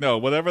 They're like, no,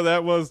 whatever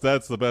that was,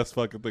 that's the best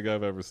fucking thing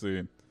I've ever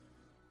seen.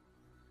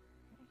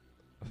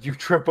 You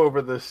trip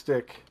over the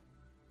stick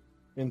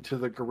into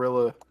the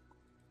gorilla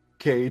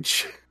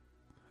cage.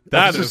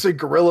 That is a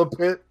gorilla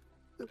pit.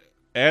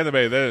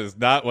 Anime, that is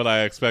not what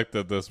I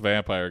expected this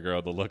vampire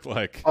girl to look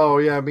like. Oh,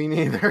 yeah, me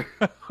neither.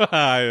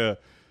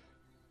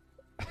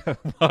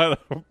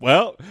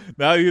 Well,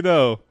 now you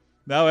know.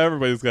 Now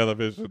everybody's got a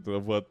vision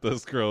of what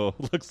this girl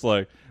looks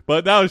like.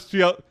 But now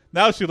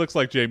she looks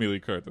like Jamie Lee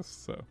Curtis,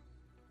 so.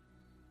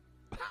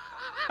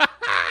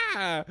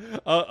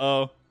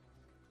 Uh-oh.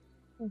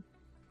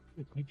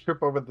 You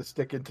trip over the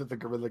stick into the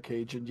gorilla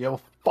cage and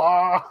yell,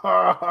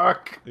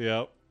 fuck!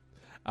 Yep.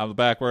 I'm the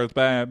backwards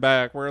man.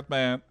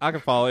 I can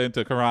fall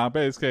into Karan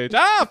Base cage.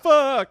 Ah,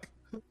 fuck!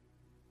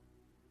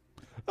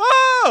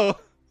 Oh!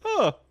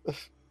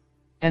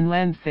 And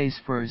land face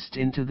first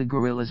into the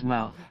gorilla's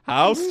mouth.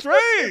 How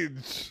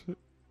strange!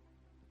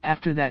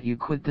 After that, you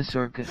quit the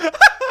circus.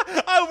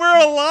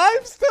 We're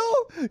alive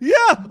still?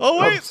 Yeah. Oh,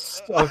 wait.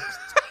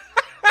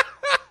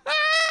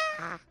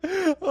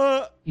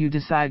 You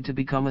decide to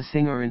become a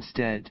singer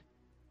instead.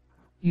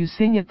 You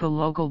sing at the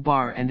local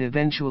bar and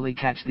eventually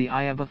catch the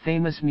eye of a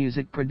famous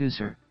music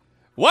producer.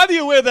 Why do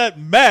you wear that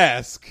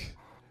mask?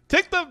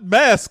 Take the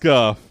mask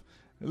off.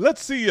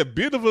 Let's see your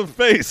beautiful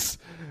face.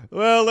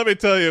 Well, let me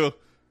tell you,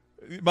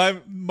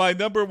 my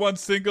number one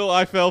single,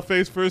 I fell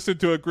face first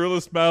into a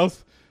gorilla's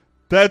mouth.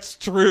 That's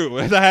true.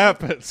 It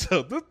happened.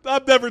 So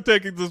I'm never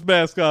taking this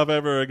mask off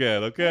ever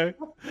again, okay?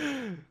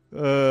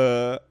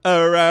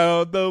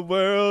 Around the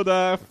world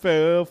I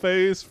fell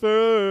face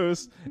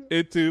first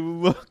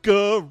into a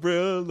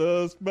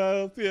gorilla's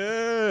mouth,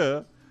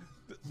 yeah.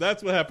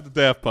 That's what happened to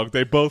Daft Punk.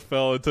 They both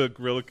fell into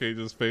Gorilla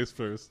Cage's face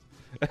first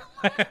and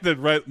landed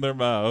right in their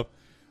mouth.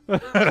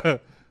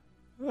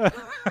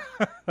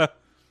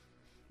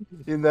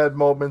 In that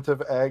moment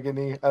of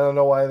agony, I don't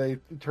know why they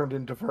turned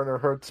into Werner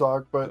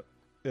Herzog, but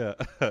yeah,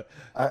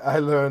 I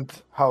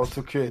learned how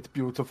to create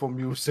beautiful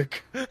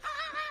music.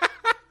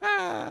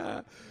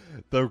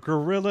 The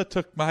gorilla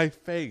took my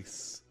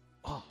face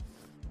off.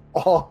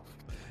 Oh,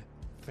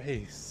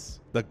 Face.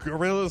 The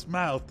gorilla's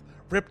mouth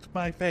ripped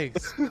my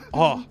face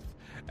off.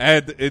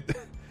 And it,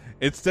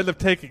 instead of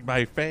taking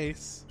my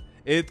face,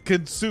 it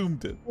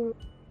consumed it.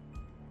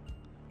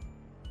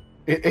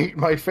 It ate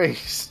my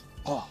face.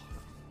 Oh.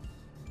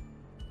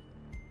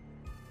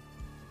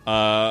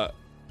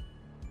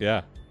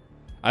 Yeah.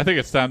 I think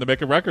it's time to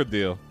make a record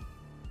deal.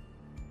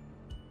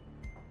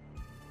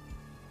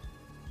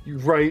 You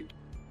write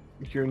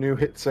your new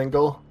hit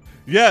single.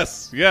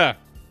 Yes, yeah.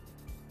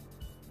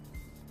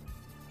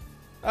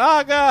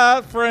 I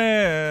got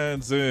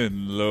friends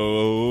in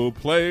low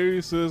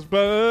places,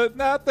 but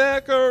not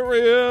that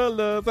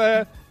gorilla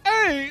that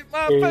ate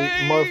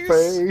my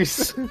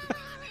face.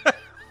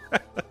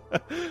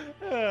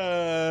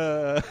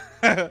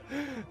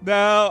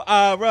 Now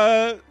I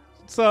write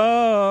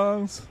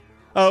songs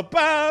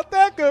about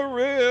that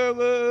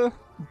gorilla.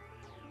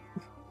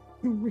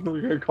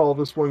 We're gonna call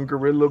this one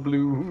Gorilla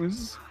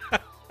Blues.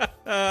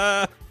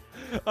 Oh,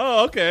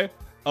 okay.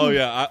 Oh,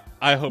 yeah.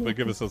 I hope it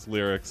gives us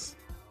lyrics.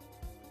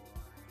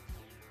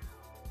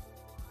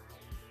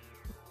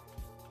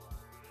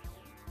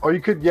 Or you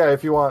could, yeah,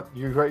 if you want,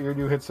 you write your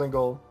new hit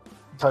single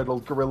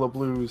titled Gorilla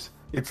Blues.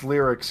 Its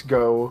lyrics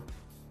go.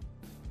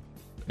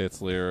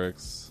 Its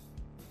lyrics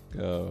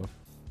go.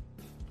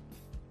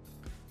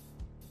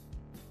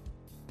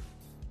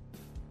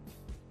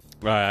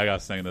 Right, I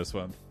gotta sing this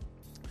one.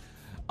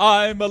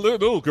 I'm a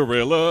little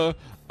gorilla.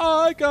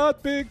 I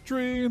got big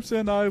dreams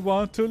and I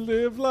want to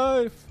live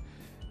life.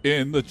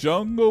 In the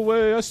jungle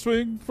way I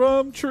swing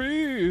from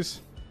trees.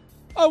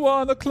 I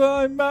want to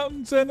climb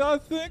mountains and I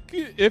think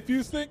if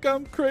you think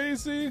I'm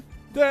crazy,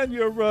 then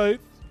you're right.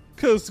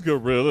 'Cause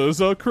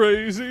gorillas are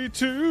crazy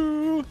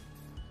too.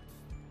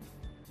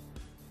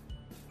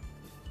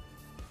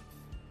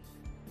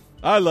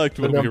 I liked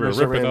when we were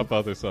ripping up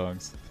other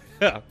songs.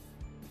 Yeah.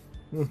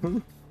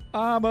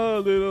 I'm a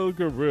little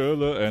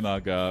gorilla and I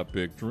got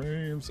big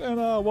dreams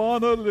and I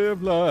want to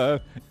live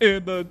life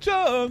in the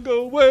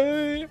jungle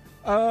way.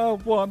 I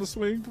want to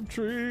swing from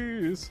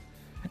trees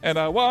and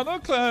I want to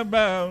climb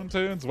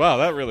mountains. Wow,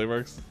 that really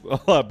works a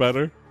lot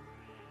better.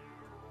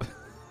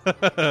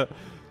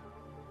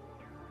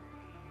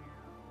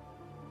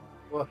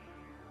 Well,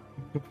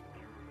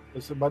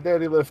 listen, my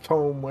daddy left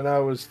home when I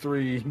was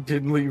 3. He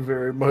didn't leave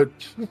very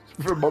much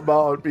for my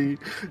mom and me.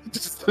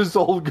 Just this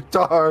old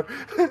guitar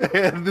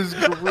and this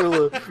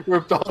gorilla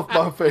ripped off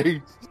my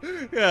face.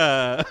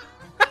 Yeah.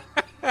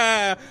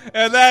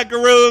 And that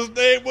gorilla's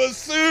name was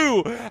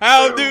Sue.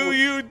 How do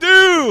you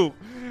do?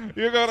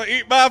 You're gonna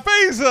eat my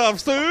face off,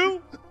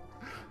 Sue.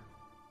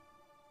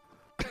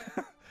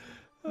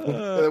 And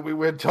then we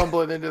went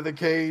tumbling into the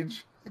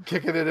cage,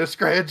 kicking it and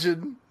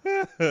scratching.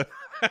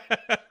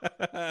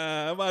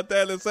 My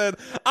dad said,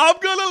 I'm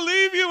gonna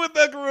leave you in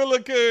that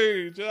gorilla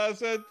cage. And I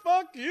said,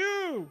 fuck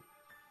you.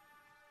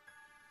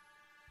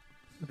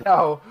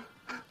 Now,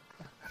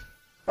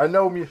 I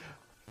know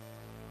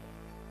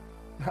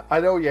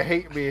you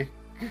hate me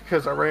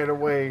because I ran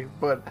away,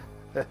 but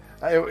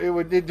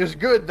it did just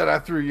good that I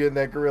threw you in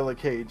that gorilla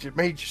cage. It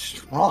made you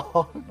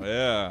strong.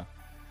 Yeah.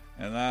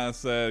 And I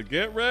said,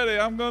 get ready.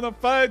 I'm going to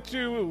fight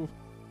you.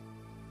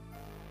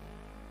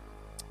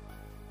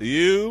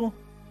 You.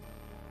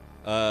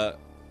 Yeah,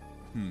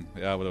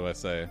 what do I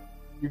say?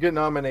 You get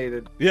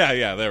nominated.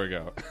 Yeah, there we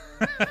go.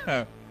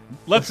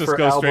 Let's just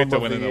go straight to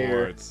winning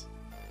awards.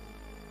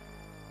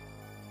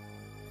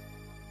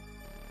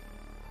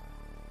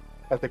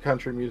 At the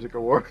Country Music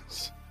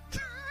Awards.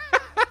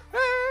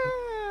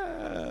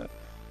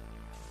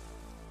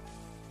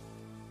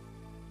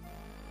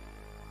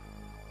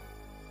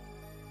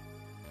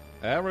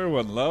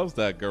 Everyone loves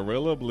that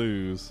Gorilla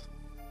Blues.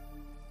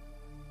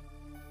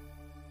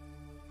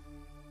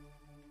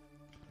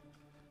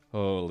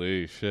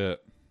 Holy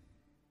shit.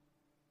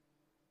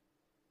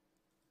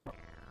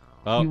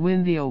 Oh. You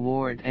win the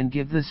award and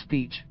give the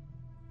speech.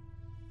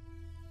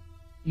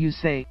 You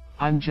say,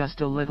 I'm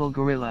just a little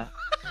gorilla.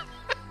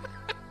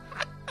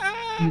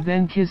 You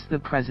then kiss the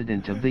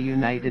President of the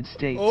United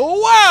States. Oh,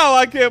 wow!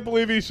 I can't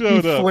believe he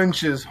showed up. He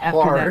flinches hard.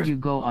 After that, you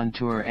go on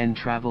tour and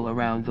travel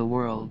around the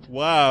world.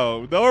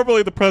 Wow.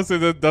 Normally the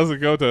President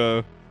doesn't go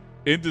to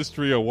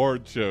industry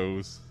award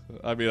shows.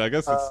 I mean, I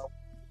guess it's...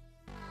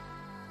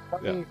 I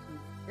mean,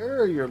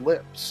 where are your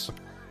lips?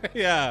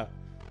 Yeah.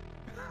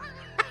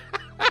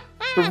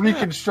 The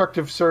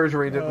reconstructive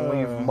surgery didn't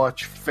leave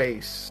much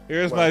face.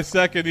 Here's my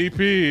second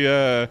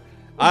EP,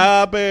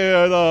 I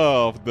bit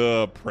off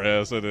the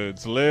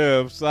president's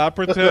lips. I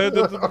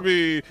pretended to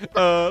be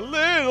a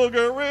little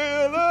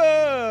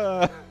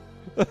gorilla.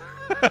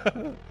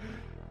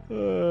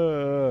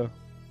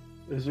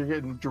 As you're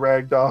getting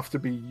dragged off to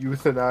be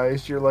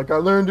euthanized, you're like, I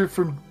learned it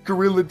from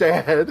Gorilla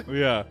Dad.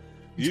 Yeah.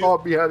 He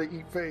taught me how to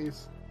eat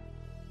face.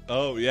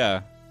 Oh,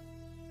 yeah.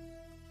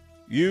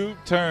 You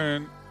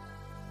turn,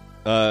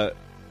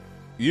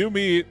 you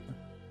meet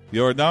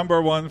your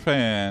number one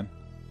fan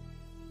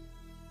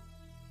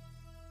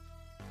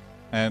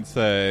and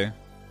say,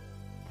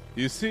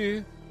 you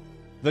see,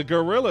 the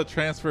gorilla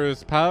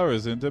transfers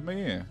powers into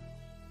me.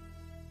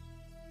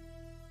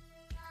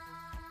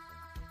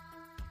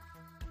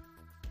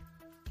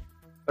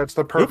 That's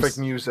the perfect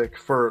music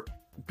for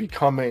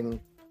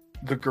becoming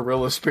the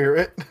gorilla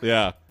spirit.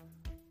 Yeah.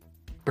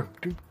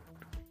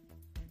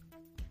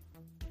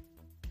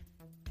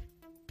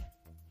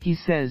 He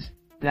says,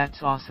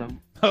 that's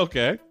awesome.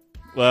 Okay.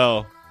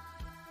 Well,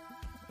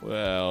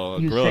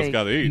 gorilla's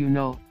gotta eat. You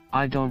know,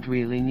 I don't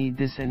really need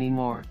this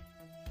anymore.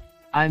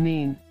 I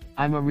mean,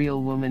 I'm a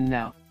real woman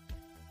now.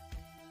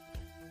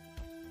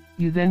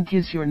 You then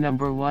kiss your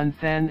number one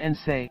fan and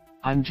say,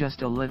 I'm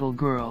just a little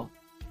girl.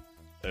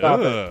 Stop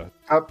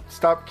it.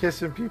 Stop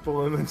kissing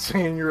people and then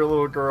saying you're a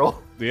little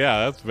girl.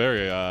 Yeah, that's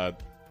very odd.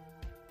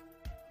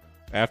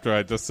 After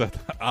I just said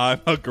I'm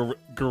a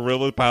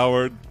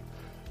gorilla-powered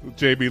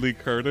Jamie Lee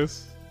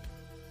Curtis.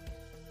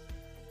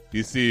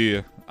 You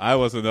see, I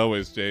wasn't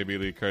always Jamie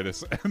Lee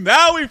Curtis.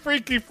 Now we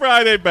Freaky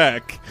Friday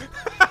back.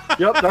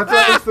 Yep, that's what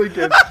I was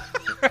thinking.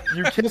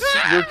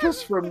 Your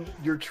kiss from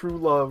your true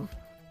love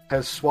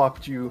has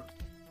swapped you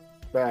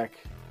back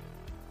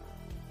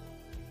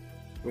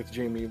with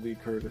Jamie Lee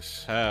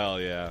Curtis. Hell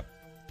yeah.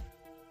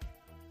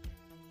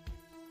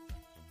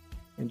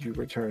 And you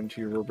return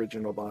to your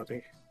original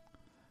body.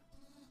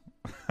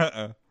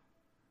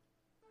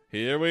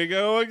 Here we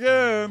go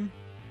again.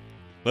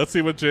 Let's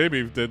see what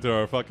Jamie did to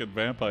our fucking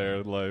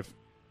vampire life.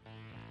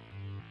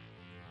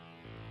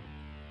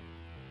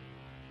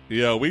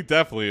 Yeah, we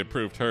definitely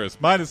improved hers.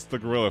 Minus the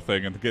gorilla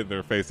thing and getting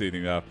her face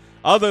eating off.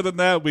 Other than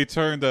that, we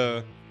turned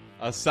a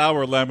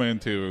sour lemon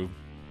into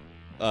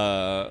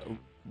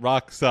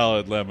rock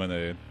solid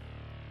lemonade.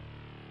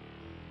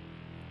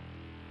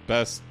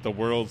 The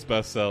world's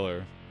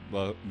bestseller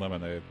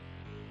lemonade.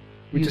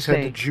 We just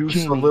had to juice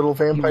Jamie, a little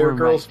vampire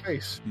girl's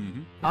face.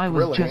 Mm-hmm. I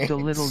was just a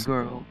little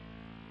girl.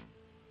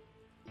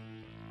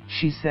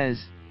 She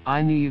says,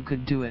 I knew you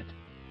could do it.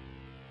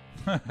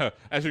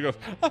 As she goes,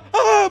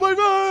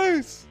 my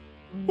voice!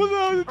 What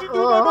did you do to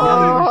my voice?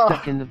 Now you're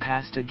stuck in the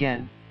past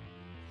again.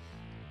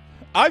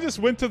 I just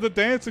went to the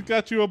dance and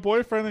got you a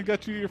boyfriend and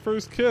got you your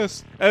first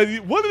kiss.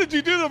 And what did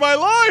you do to my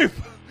life?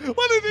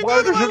 What did you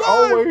do to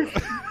my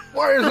life?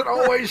 Why does it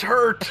always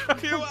hurt?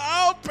 You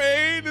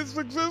outpaid its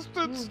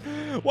existence.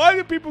 Why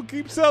do people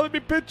keep selling me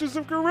pictures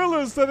of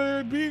gorillas that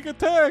are being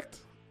attacked?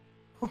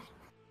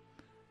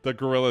 The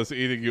gorilla's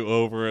eating you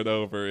over and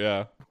over,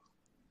 yeah.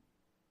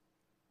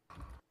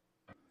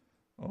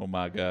 Oh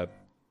my god.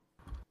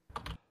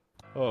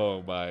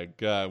 Oh my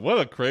god. What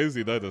a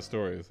crazy night of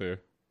stories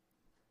here.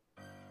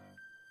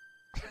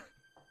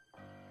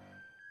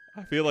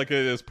 I feel like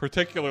it is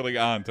particularly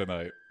on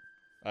tonight.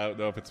 I don't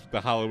know if it's the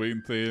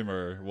Halloween theme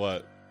or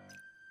what.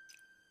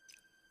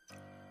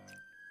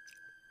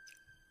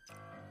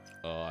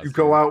 Oh, you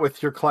go out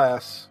with your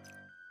class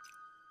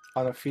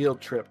on a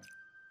field trip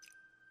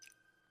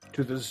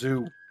to the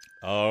zoo.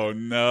 Oh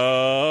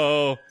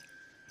no.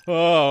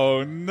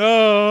 Oh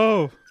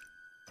no.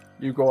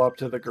 You go up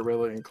to the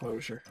gorilla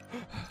enclosure.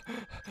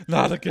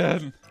 Not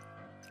again.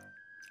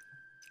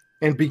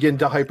 And begin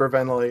to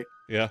hyperventilate.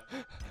 Yeah.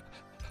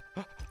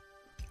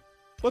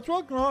 What's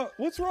wrong,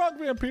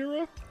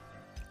 Vampira?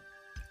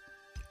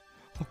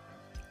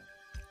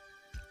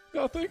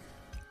 Nothing.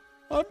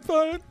 I'm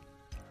fine.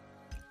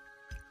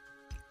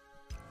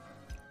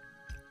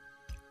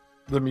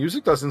 The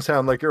music doesn't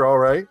sound like you're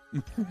alright.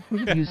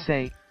 You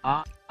say,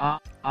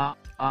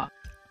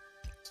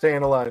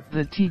 Staying alive.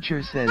 The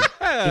teacher says,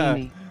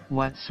 Amy,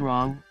 what's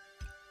wrong?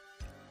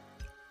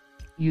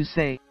 You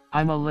say,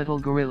 I'm a little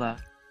gorilla.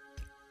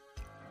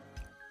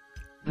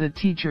 The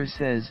teacher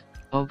says,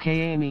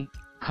 okay, Amy,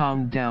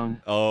 calm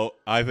down. Oh,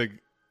 I think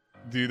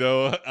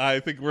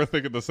we're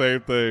thinking the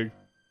same thing.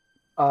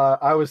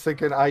 I was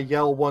thinking I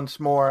yell once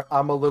more,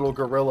 I'm a little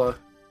gorilla.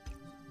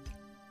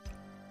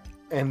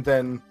 And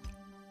then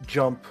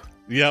jump.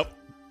 Yep.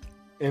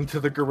 Into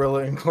the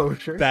gorilla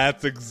enclosure.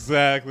 That's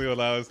exactly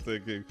what I was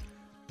thinking.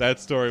 That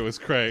story was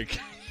crank.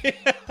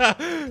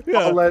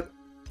 Yeah.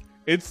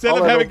 Instead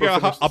of having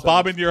a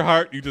bomb in your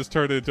heart, you just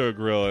turn it into a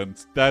gorilla,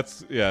 and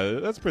that's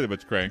pretty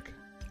much crank.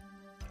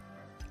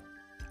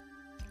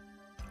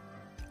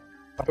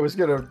 I was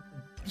gonna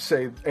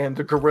say, and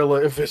the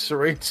gorilla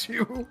eviscerates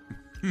you.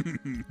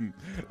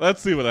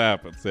 Let's see what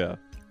happens, yeah.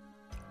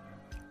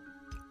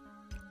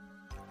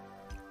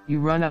 You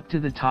run up to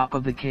the top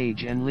of the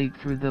cage and leap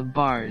through the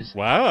bars.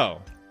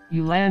 Wow.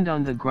 You land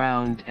on the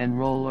ground and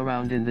roll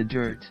around in the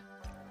dirt.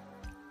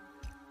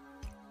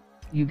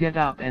 You get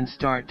up and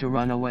start to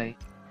run away.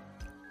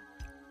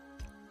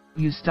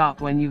 You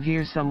stop when you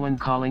hear someone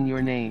calling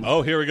your name.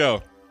 Oh, here we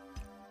go.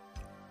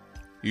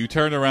 You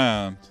turn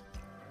around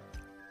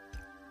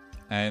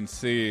and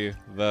see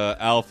the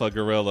alpha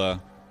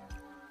gorilla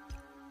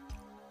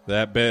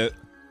that bit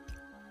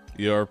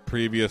your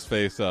previous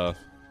face off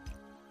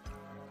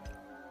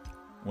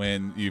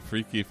when you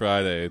Freaky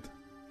Friday'd.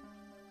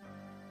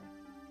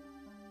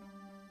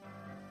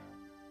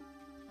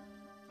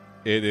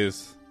 It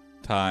is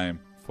time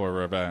for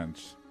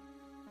revenge.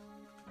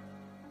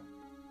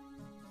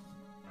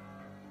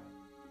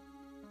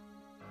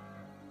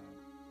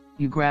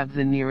 You grab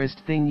the nearest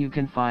thing you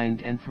can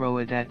find and throw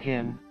it at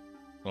him.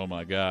 Oh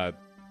my god.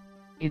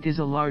 It is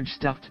a large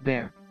stuffed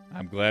bear.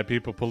 I'm glad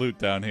people pollute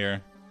down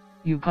here.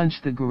 You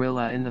punch the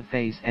gorilla in the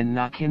face and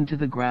knock him to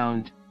the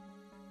ground.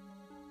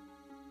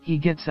 He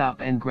gets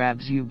up and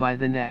grabs you by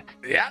the neck.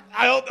 Yeah,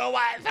 I don't know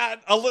why I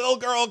thought a little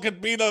girl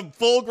could beat a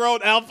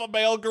full-grown alpha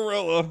male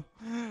gorilla.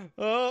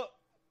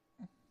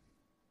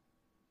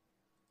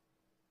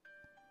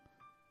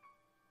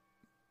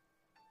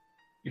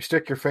 You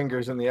stick your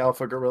fingers in the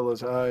alpha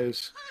gorilla's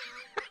eyes.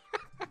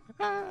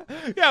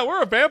 Yeah,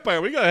 we're a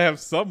vampire. We gotta have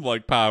some,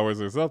 like,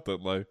 powers or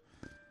something, like.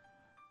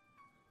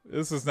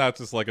 This is not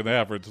just like an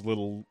average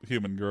little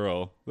human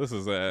girl. This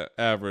is an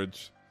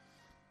average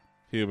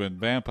human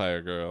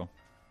vampire girl.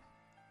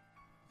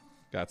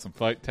 Got some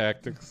fight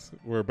tactics.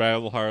 We're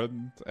battle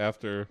hardened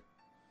after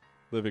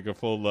living a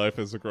full life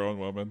as a grown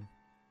woman.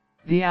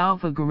 The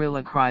alpha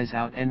gorilla cries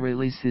out and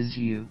releases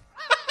you.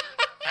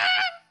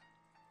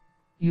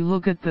 You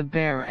look at the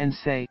bear and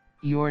say,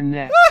 "You're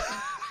next."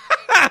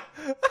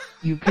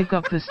 You pick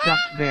up the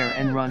stuffed bear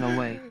and run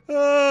away.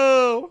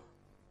 Oh!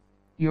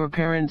 Your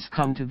parents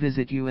come to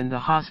visit you in the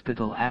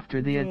hospital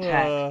after the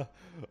attack.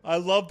 I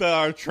love that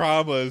our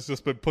trauma has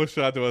just been pushed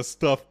onto a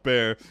stuffed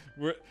bear.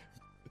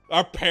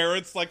 Our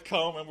parents like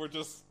come and we're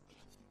just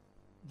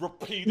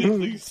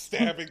repeatedly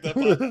stabbing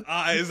the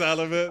eyes out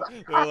of it.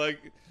 They're like,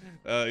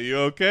 "You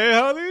okay,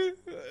 honey?"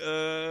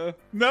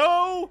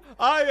 No,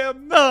 I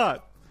am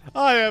not.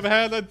 I have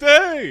had a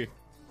day.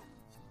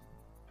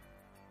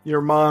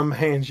 Your mom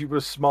hands you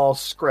a small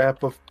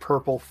scrap of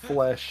purple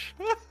flesh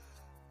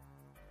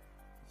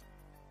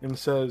and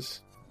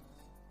says,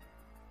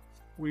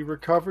 "We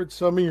recovered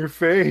some of your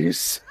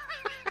face."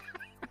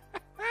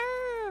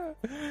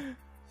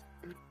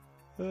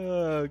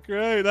 Oh,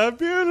 great. I'm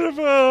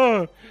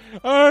beautiful.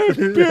 I'm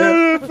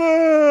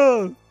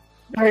beautiful.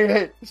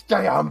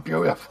 Stay on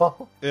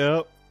beautiful.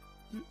 Yep.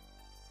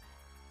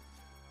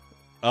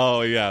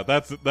 Oh, yeah.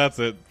 That's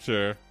it.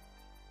 Sure.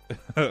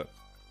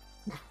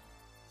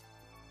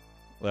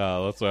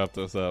 Well, let's wrap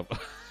this up.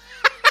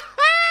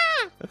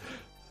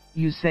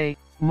 You say,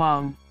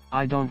 "Mom,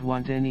 I don't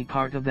want any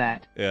part of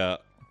that." Yeah.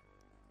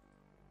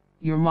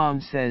 Your mom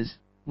says,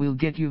 "We'll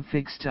get you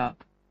fixed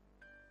up."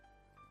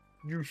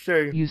 You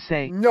say,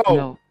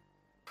 No,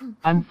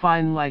 I'm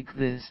fine like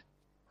this."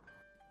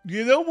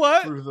 You know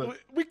what?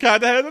 We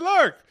kind of had an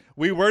arc.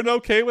 We weren't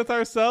okay with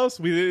ourselves.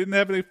 We didn't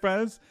have any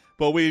friends,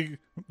 but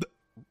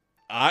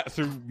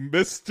through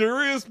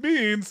mysterious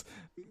means,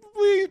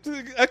 we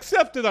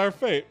accepted our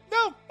fate.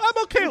 No, I'm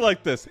okay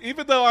like this,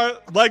 even though our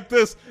like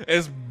this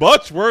is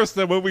much worse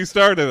than when we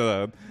started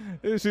on.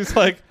 And she's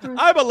like,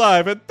 "I'm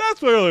alive, and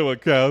that's really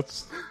what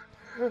counts."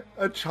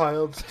 A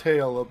child's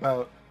tale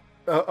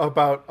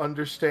about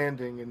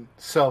understanding and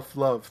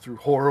self-love through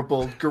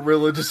horrible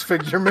gorilla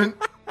disfigurement.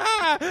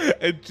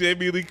 And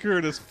Jamie Lee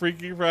Curtis,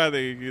 Freaky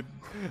Friday, in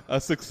a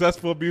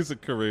successful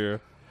music career.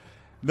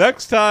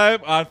 Next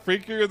time on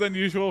Freakier Than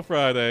Usual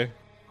Friday.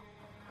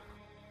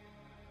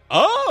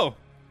 Oh!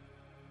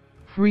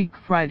 Freak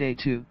Friday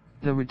 2,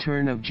 The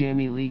Return of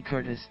Jamie Lee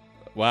Curtis.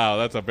 Wow,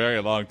 that's a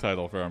very long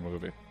title for a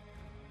movie.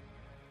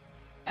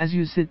 As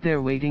you sit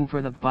there waiting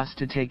for the bus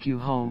to take you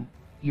home,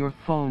 your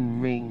phone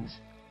rings.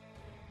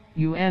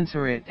 You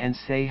answer it and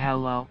say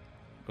hello.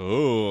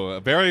 Ooh,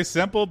 very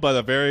simple but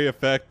a very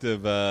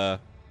effective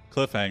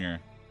cliffhanger.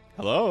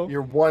 Hello?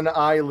 Your one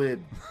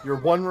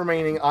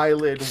remaining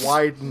eyelid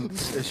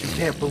widens as you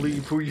can't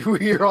believe who you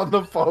hear on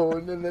the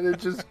phone, and then it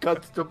just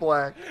cuts to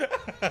black.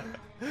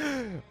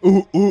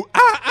 Ooh, ooh,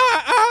 ah,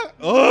 ah, ah!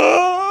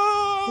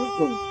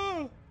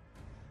 Oh!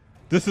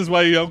 This is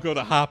why you don't go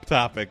to Hot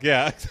Topic.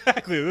 Yeah,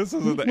 exactly. This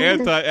is an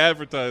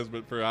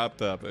anti-advertisement for Hot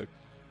Topic.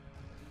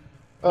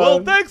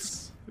 Well,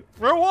 thanks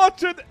for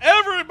watching,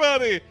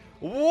 everybody.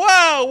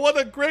 Wow, what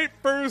a great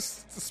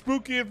first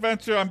spooky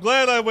adventure. I'm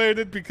glad I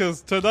waited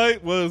because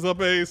tonight was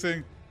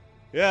amazing.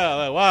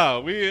 Yeah,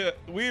 wow, we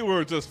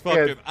were just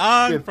fucking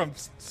on from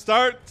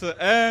start to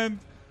end.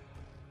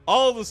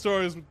 All the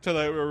stories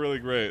tonight were really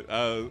great.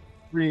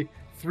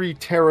 Three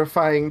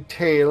terrifying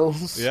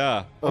tales.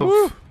 Yeah.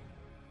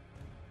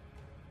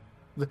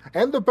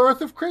 And the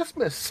birth of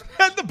Christmas.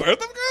 And the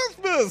birth of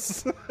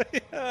Christmas.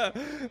 Yeah.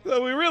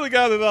 So we really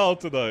got it all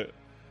tonight.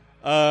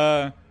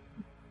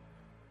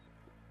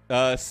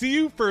 See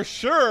you for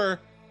sure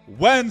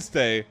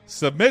Wednesday.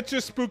 Submit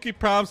your spooky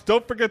prompts.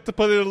 Don't forget to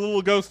put in a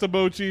little ghost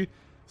emoji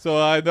so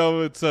I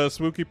know it's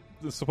spooky.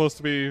 It's supposed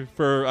to be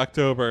for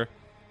October.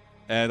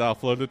 And I'll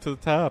float it to the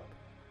top.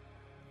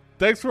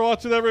 Thanks for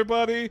watching,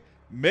 everybody.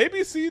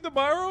 Maybe see you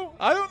tomorrow?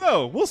 I don't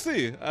know. We'll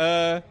see.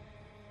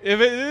 If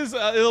it is,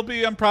 it'll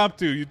be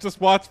impromptu. You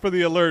just watch for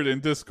the alert in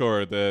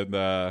Discord. And,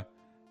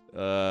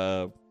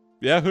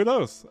 yeah, who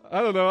knows?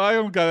 I don't know. I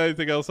haven't got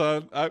anything else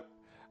on.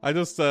 I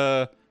just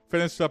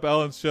finished up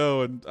Ellen's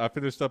show, and I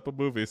finished up a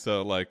movie.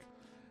 So, like,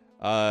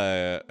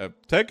 I'm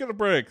taking a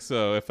break.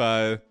 So if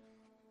I've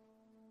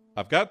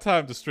got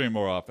time to stream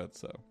more often.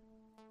 So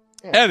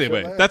yeah,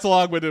 anyway, sure, that's a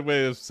long-winded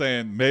way of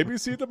saying maybe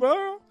see you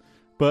tomorrow.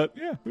 But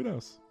yeah, who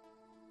knows?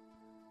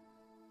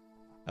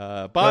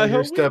 Bye.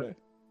 Your step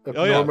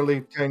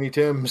abnormally Tiny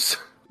Tims.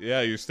 Yeah,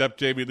 your step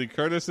Jamie Lee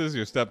Curtis's,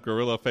 your step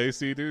Gorilla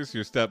Face Eaters,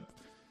 your step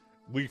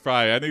We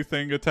Fry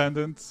Anything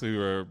attendants who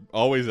are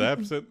always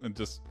absent and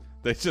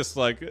they just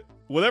like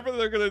whatever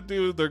they're gonna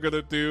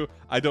do.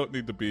 I don't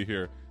need to be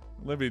here.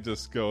 Let me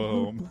just go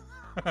home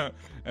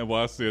and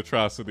watch the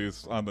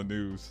atrocities on the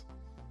news.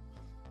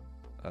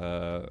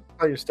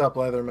 Your step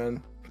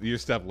Leatherman. Your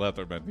step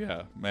Leatherman,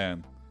 yeah,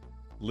 man.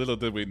 Little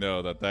did we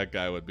know that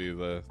guy would be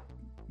the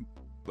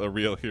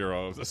real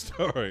hero of the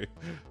story.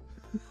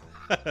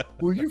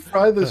 Will you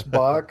fry this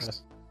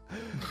box?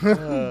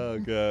 Oh,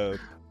 God.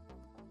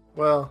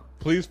 Well,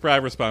 Please fry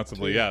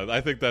responsibly. Yeah,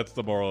 I think that's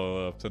the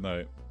moral of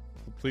tonight.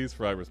 Please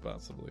fry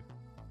responsibly.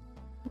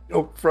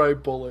 Don't fry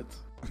bullets.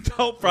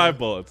 Don't fry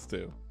bullets,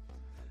 too.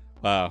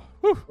 Wow.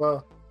 Whew.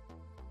 Well,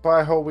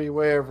 bye ho wee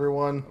way,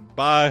 everyone.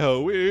 Bye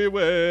ho wee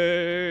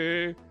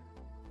way.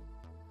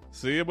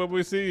 See you when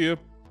we see you.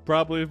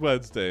 Probably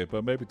Wednesday,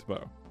 but maybe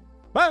tomorrow.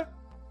 Bye.